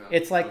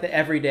 it's like the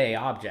everyday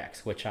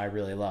objects, which I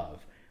really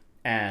love.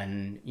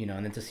 And, you know,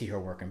 and then to see her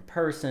work in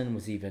person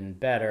was even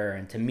better,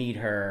 and to meet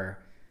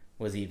her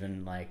was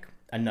even like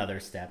another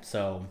step.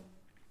 So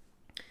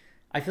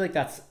I feel like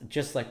that's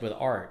just like with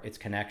art, it's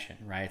connection,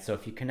 right? So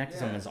if you connect to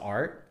someone's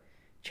art,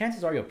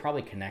 chances are you'll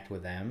probably connect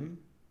with them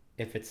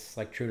if it's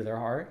like true to their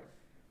heart.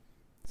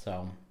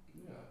 So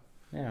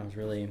it was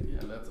really... Yeah,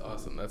 that's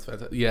awesome. That's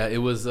fantastic. Yeah, it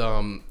was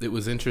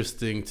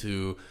interesting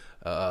to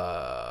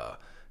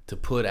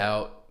put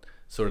out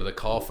sort of the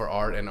call for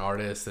art and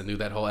artists and do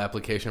that whole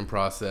application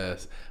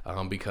process,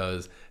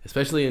 because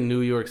especially in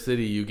New York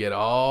City, you get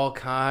all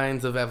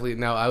kinds of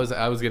Now, I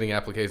was getting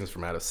applications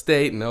from out of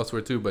state and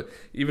elsewhere too, but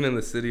even in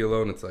the city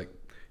alone, it's like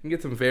you can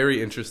get some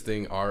very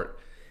interesting art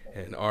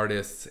and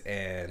artists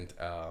and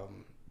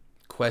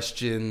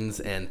questions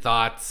and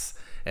thoughts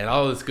and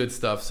all this good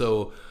stuff.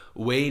 So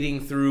wading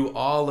through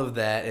all of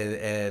that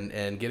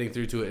and getting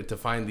through to it to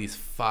find these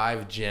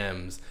 5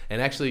 gems,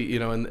 and actually, you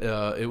know, and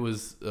it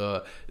was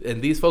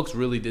and these folks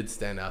really did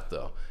stand out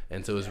though,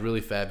 and so it was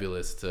really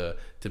fabulous to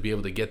be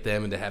able to get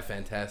them and to have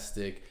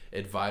fantastic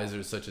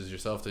advisors such as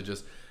yourself to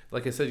just,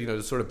 like I said, you know,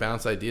 just sort of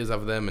bounce ideas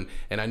off of them,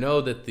 and I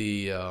know that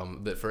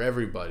that for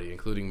everybody,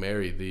 including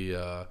Mary,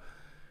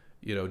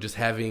 you know, just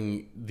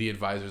having the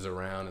advisors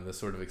around and this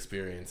sort of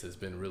experience has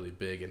been really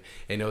big. And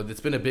you know, it's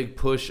been a big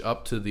push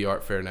up to the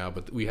art fair now,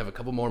 but we have a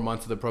couple more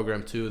months of the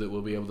program too that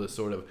we'll be able to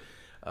sort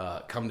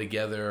of come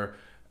together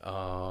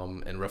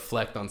and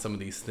reflect on some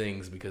of these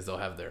things, because they'll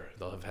have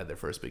had their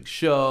first big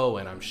show,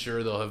 and I'm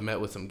sure they'll have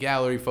met with some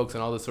gallery folks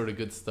and all this sort of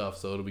good stuff.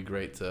 So it'll be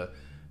great to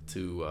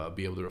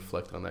be able to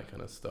reflect on that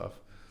kind of stuff.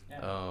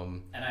 Yeah.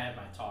 And I have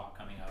my talk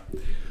coming up.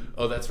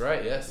 Oh, that's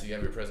right. Yes, you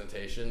have your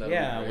presentation.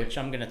 Which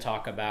I'm going to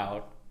talk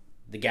about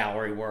the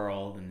gallery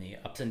world and the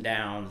ups and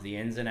downs, the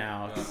ins and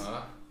outs,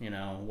 you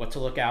know, what to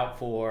look out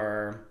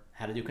for,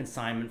 how to do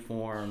consignment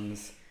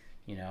forms,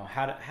 you know,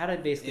 how to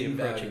basically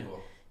approach it.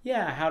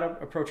 Yeah, how to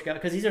approach gallery,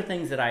 because these are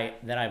things that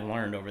I've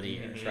learned over the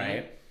years,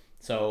 right?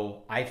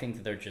 So I think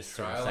that they're just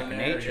sort of second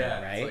nature,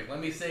 right? It's like, let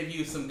me save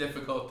you some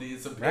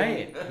difficulties.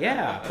 Right,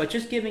 yeah, but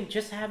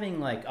just having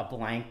like a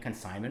blank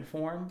consignment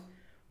form,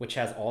 which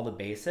has all the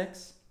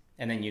basics,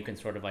 and then you can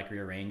sort of like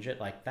rearrange it,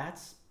 like,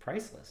 that's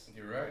priceless.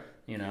 You're right.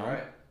 You know? You're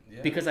right.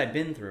 Yeah. Because I've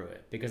been through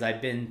it. Because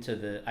I've been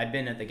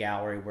at the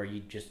gallery where you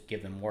just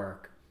give them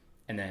work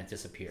and then it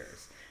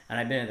disappears. And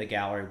I've been at the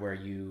gallery where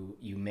you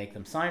make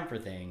them sign for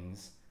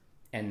things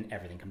and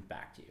everything comes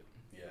back to you.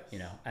 Yes. You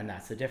know, and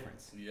that's the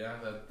difference. Yeah,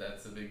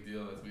 that's a big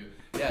deal. That's beautiful.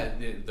 Yeah,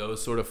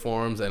 those sort of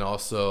forms, and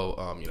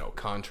also you know,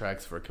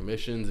 contracts for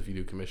commissions if you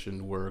do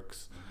commissioned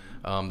works.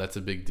 That's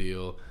a big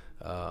deal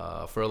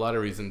for a lot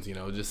of reasons. You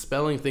know, just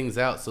spelling things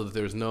out so that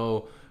there's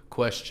no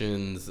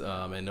questions,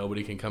 and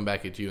nobody can come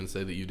back at you and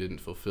say that you didn't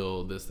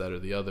fulfill this, that, or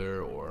the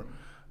other, or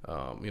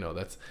you know,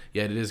 it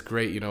is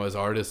great, you know, as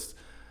artists,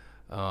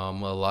 a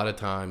lot of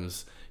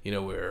times,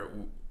 where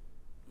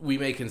we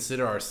may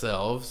consider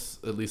ourselves,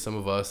 at least some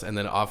of us, and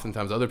then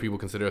oftentimes other people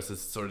consider us as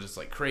sort of just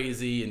like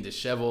crazy and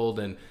disheveled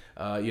and,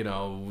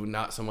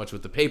 not so much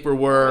with the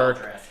paperwork.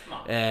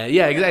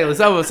 Yeah, exactly.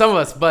 Some of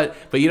us, but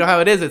you know how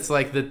it is. It's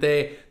like that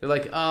they're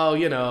like,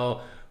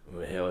 oh,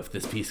 well, if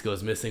this piece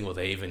goes missing, will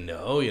they even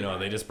know?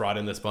 They just brought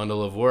in this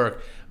bundle of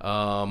work.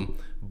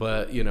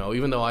 But,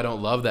 even though I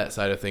don't love that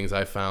side of things,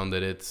 I found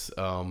that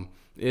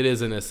it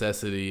is a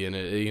necessity, and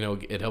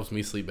it helps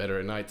me sleep better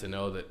at night to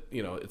know that,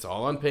 it's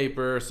all on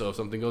paper. So if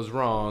something goes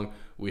wrong,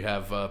 we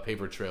have a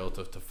paper trail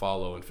to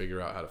follow and figure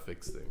out how to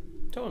fix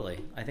things.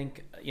 Totally. I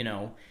think,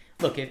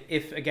 look,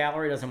 if a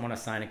gallery doesn't want to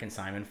sign a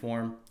consignment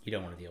form, you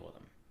don't want to deal with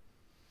them.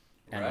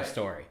 End of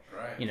story.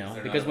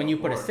 Right. Because when you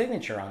put a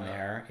signature on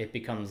there, it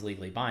becomes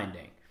legally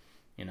binding.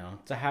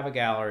 To have a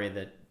gallery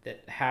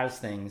that has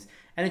things,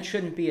 and it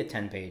shouldn't be a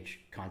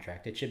 10-page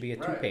contract. It should be a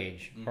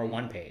 2-page or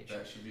 1-page.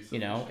 That should be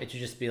sufficient. It should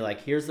just be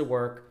like, here's the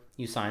work,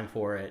 you sign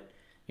for it.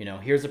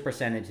 Here's a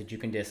percentage that you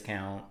can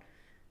discount.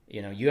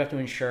 You have to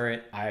insure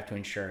it. I have to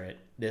insure it.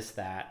 This,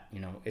 that.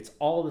 It's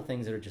all the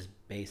things that are just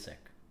basic.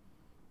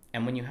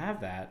 And when you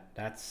have that,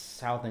 that's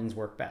how things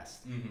work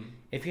best. Mm-hmm.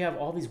 If you have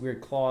all these weird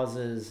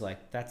clauses,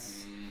 like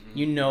that's,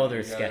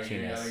 there's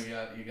sketchiness.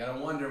 You gotta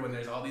wonder when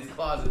there's all these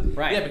clauses.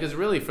 Right. Yeah, because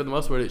really, for the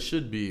most part, it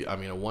should be, a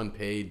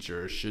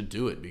 1-pager should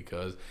do it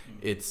because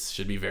it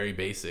should be very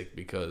basic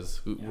because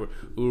who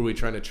are we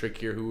trying to trick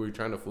here? Who are we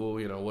trying to fool?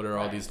 What are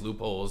all these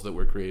loopholes that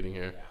we're creating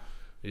here?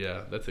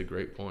 Yeah, that's a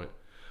great point.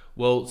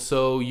 Well,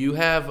 so you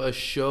have a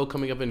show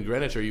coming up in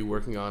Greenwich. Are you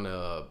working on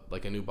a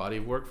new body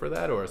of work for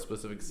that or a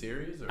specific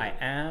series? Or? I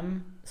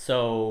am.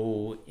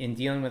 So in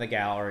dealing with a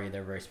gallery,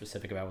 they're very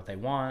specific about what they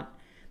want.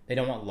 They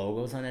don't want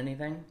logos on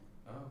anything.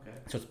 Oh, okay.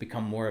 So it's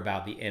become more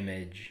about the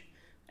image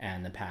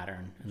and the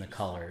pattern and the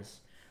colors.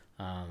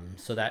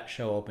 So that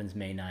show opens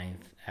May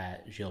 9th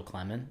at Gilles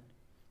Clement,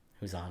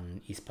 who's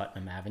on East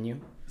Putnam Avenue.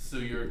 So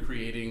you're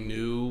creating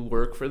new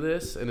work for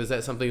this? And is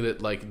that something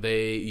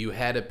that you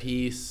had a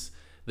piece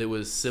that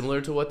was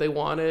similar to what they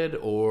wanted,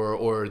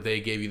 or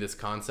they gave you this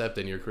concept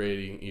and you're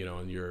creating,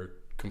 and you're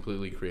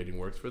completely creating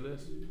works for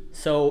this?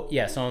 So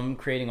I'm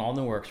creating all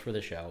new works for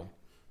the show.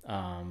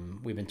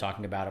 We've been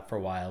talking about it for a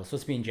while. It was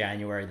supposed to be in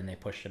January, then they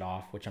pushed it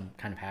off, which I'm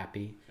kind of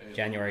happy.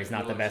 January is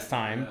not the best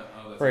time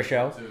for a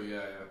show. Too.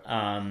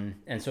 Yeah.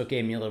 And so it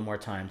gave me a little more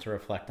time to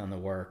reflect on the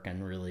work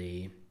and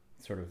really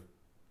sort of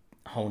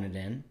hone it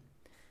in.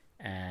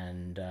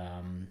 And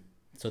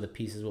so the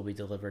pieces will be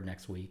delivered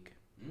next week.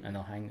 And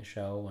they'll hang the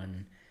show,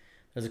 and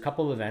there's a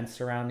couple of events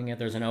surrounding it.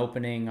 There's an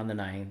opening on the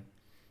 9th.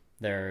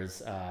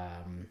 There's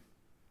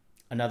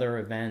another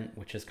event,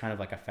 which is kind of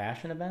like a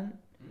fashion event.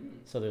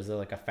 So there's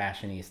a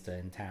fashionista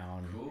in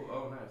town. Cool.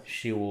 Oh, nice.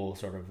 She will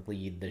sort of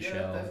lead the show.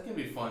 Yeah, that's going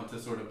to be fun to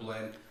sort of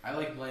blend. I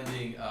like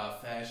blending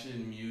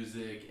fashion,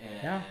 music,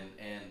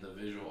 and the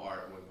visual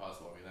art when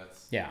possible.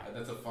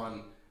 That's a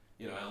fun...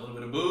 a little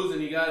bit of booze,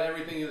 and you got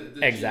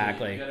everything.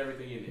 Exactly. You got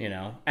everything you need.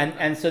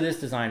 And so this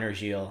designer,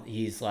 Gilles,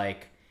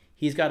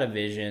 he's got a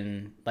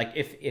vision. Like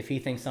if he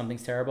thinks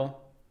something's terrible,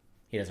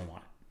 he doesn't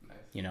want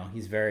it. Nice.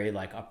 He's very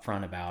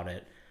upfront about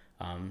it.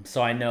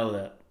 So I know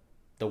that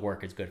the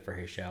work is good for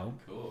his show.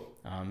 Cool.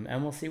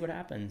 And we'll see what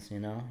happens.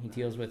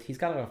 He's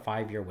got a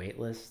 5-year wait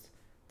list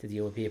to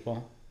deal with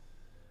people.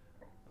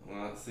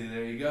 Well, see,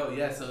 there you go.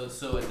 Yeah.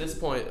 So at this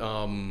point,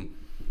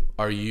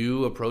 are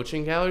you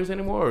approaching galleries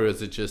anymore, or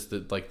is it just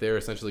that they're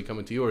essentially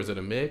coming to you, or is it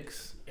a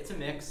mix? It's a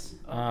mix.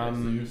 Okay,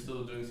 so you're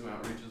still doing some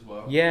outreach as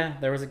well? Yeah,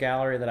 there was a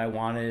gallery that I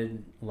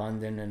wanted,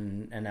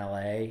 London and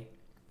LA.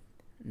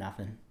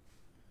 Nothing.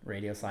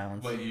 Radio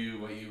silence. But you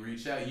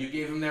reached out. You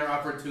gave them their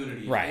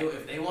opportunity. Right.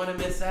 If they want to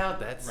miss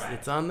out,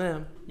 it's on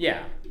them.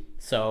 Yeah.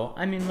 So,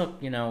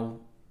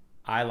 look,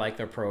 I like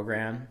their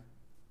program.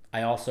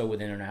 I also,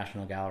 with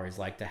international galleries,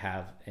 like to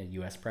have a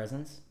U.S.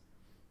 presence.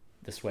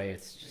 This way,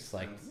 it's just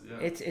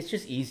it's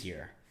just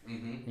easier.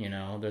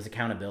 Mm-hmm. There's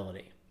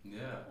accountability.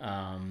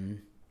 Yeah.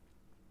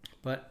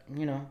 But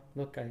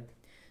look,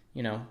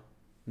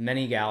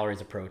 many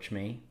galleries approach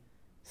me.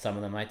 Some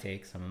of them I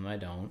take, some of them I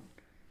don't.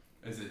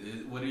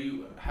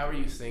 How are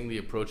you seeing the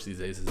approach these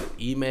days? Is it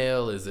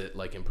email? Is it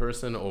in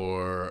person,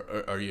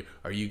 or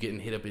are you getting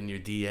hit up in your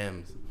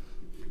DMs?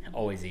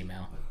 Always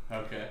email.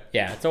 Okay.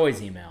 Yeah, it's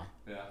always email.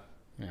 Yeah.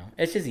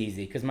 It's just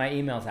easy because my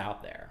email's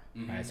out there,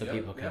 right? So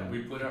people can. Yeah, we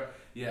put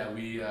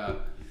our.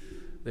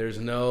 There's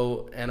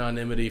no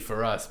anonymity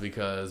for us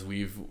because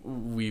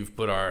we've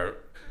put our.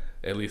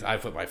 At least I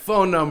put my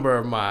phone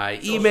number,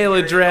 my email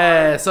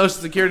address,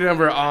 social security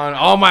number on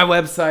all my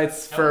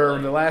websites for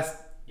the last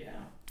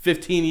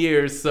 15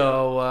 years.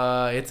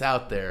 So it's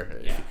out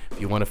there. Yeah. If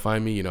you want to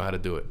find me, you know how to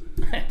do it.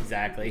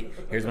 Exactly.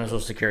 Here's my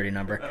social security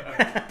number.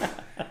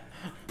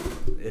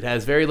 It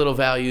has very little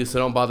value, so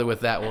don't bother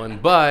with that one.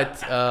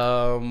 But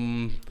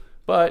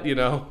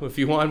if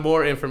you want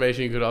more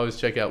information, you could always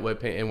check out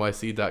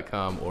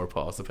webpaintnyc.com or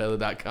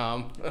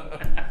paulsapella.com.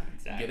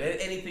 Exactly.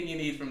 Get anything you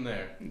need from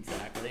there.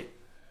 Exactly.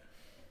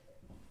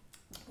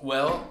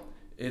 Well,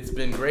 It's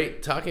been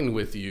great talking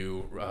with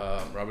you,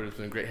 Robert. It's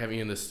been great having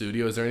you in the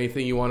studio. Is there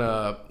anything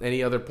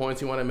any other points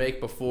you want to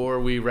make before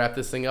we wrap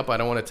this thing up? I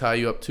don't want to tie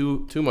you up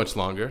too much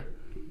longer.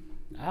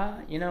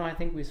 I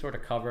think we sort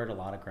of covered a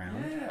lot of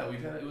ground. Yeah,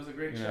 it was a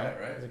great chat,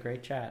 right? It was a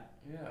great chat.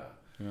 Yeah.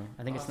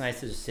 I think it's nice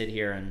to just sit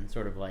here and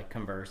sort of like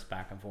converse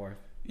back and forth.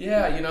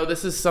 Yeah,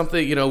 this is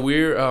something,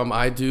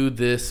 I do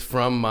this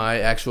from my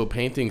actual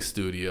painting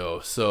studio.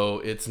 So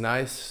it's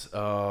nice,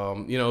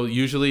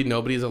 usually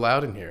nobody's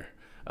allowed in here.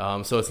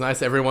 So it's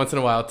nice every once in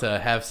a while to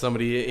have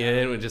somebody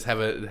in and just have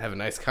a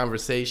nice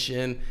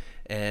conversation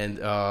and,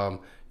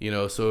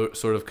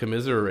 sort of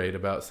commiserate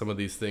about some of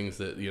these things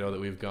that, that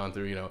we've gone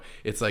through.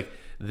 It's like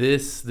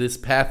this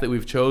path that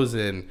we've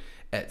chosen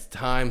at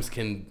times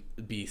can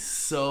be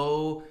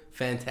so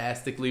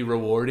fantastically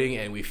rewarding,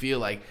 and we feel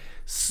like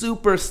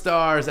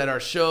superstars at our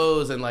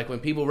shows, and like when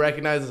people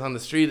recognize us on the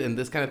street and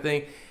this kind of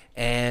thing,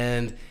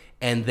 and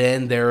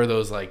then there are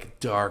those like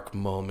dark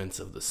moments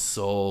of the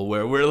soul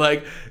where we're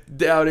like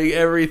doubting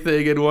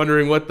everything and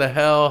wondering what the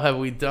hell have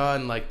we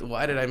done, like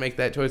why did I make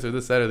that choice or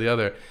this, that, or the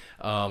other.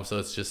 So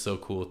it's just so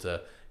cool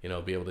to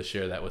be able to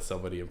share that with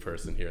somebody in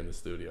person here in the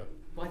studio.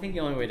 Well, I think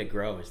the only way to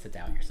grow is to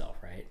doubt yourself,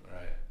 right?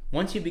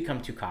 Once you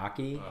become too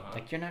cocky,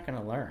 like you're not going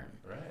to learn.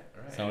 Right.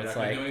 So you're it's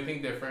not like gonna do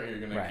anything different.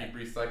 You're gonna keep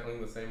recycling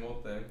the same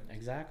old thing.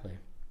 Exactly.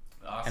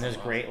 Awesome. And there's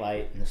great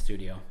light in the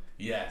studio.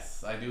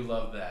 Yes, I do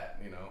love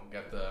that.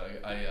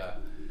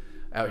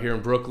 Out here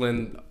in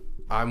Brooklyn,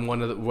 I'm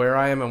one of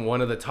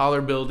the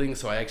taller buildings,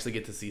 so I actually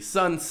get to see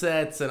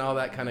sunsets and all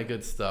that kind of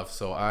good stuff.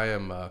 So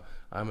I'm a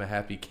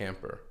happy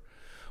camper.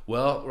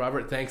 Well,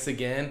 Robert, thanks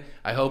again.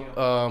 I hope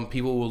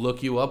people will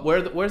look you up.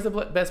 Where's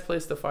the best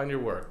place to find your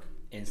work?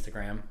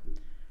 Instagram,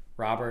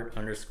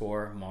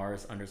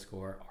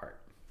 Robert_Mars_art.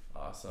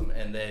 Awesome.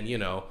 And then,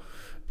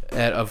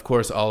 at, of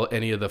course,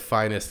 any of the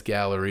finest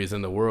galleries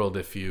in the world,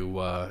 if you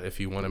want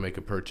to make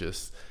a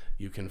purchase,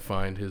 you can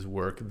find his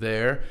work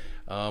there,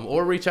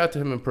 or reach out to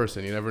him in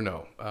person. You never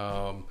know.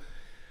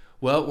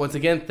 Well, once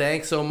again,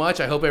 thanks so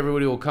much. I hope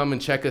everybody will come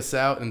and check us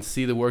out and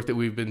see the work that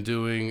we've been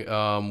doing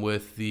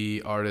with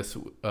the artists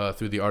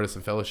through the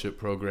Artisan Fellowship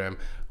Program.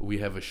 We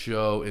have a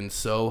show in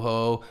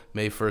Soho,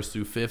 May 1st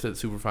through 5th at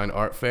Superfine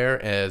Art Fair,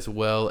 as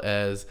well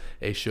as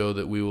a show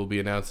that we will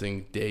be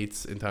announcing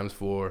dates and times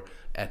for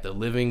at the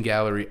Living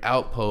Gallery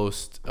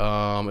Outpost.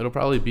 It'll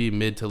probably be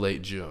mid to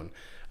late June.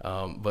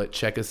 But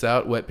check us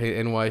out,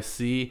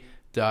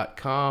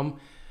 wetpaintnyc.com.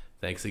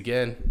 Thanks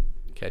again.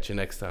 Catch you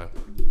next time.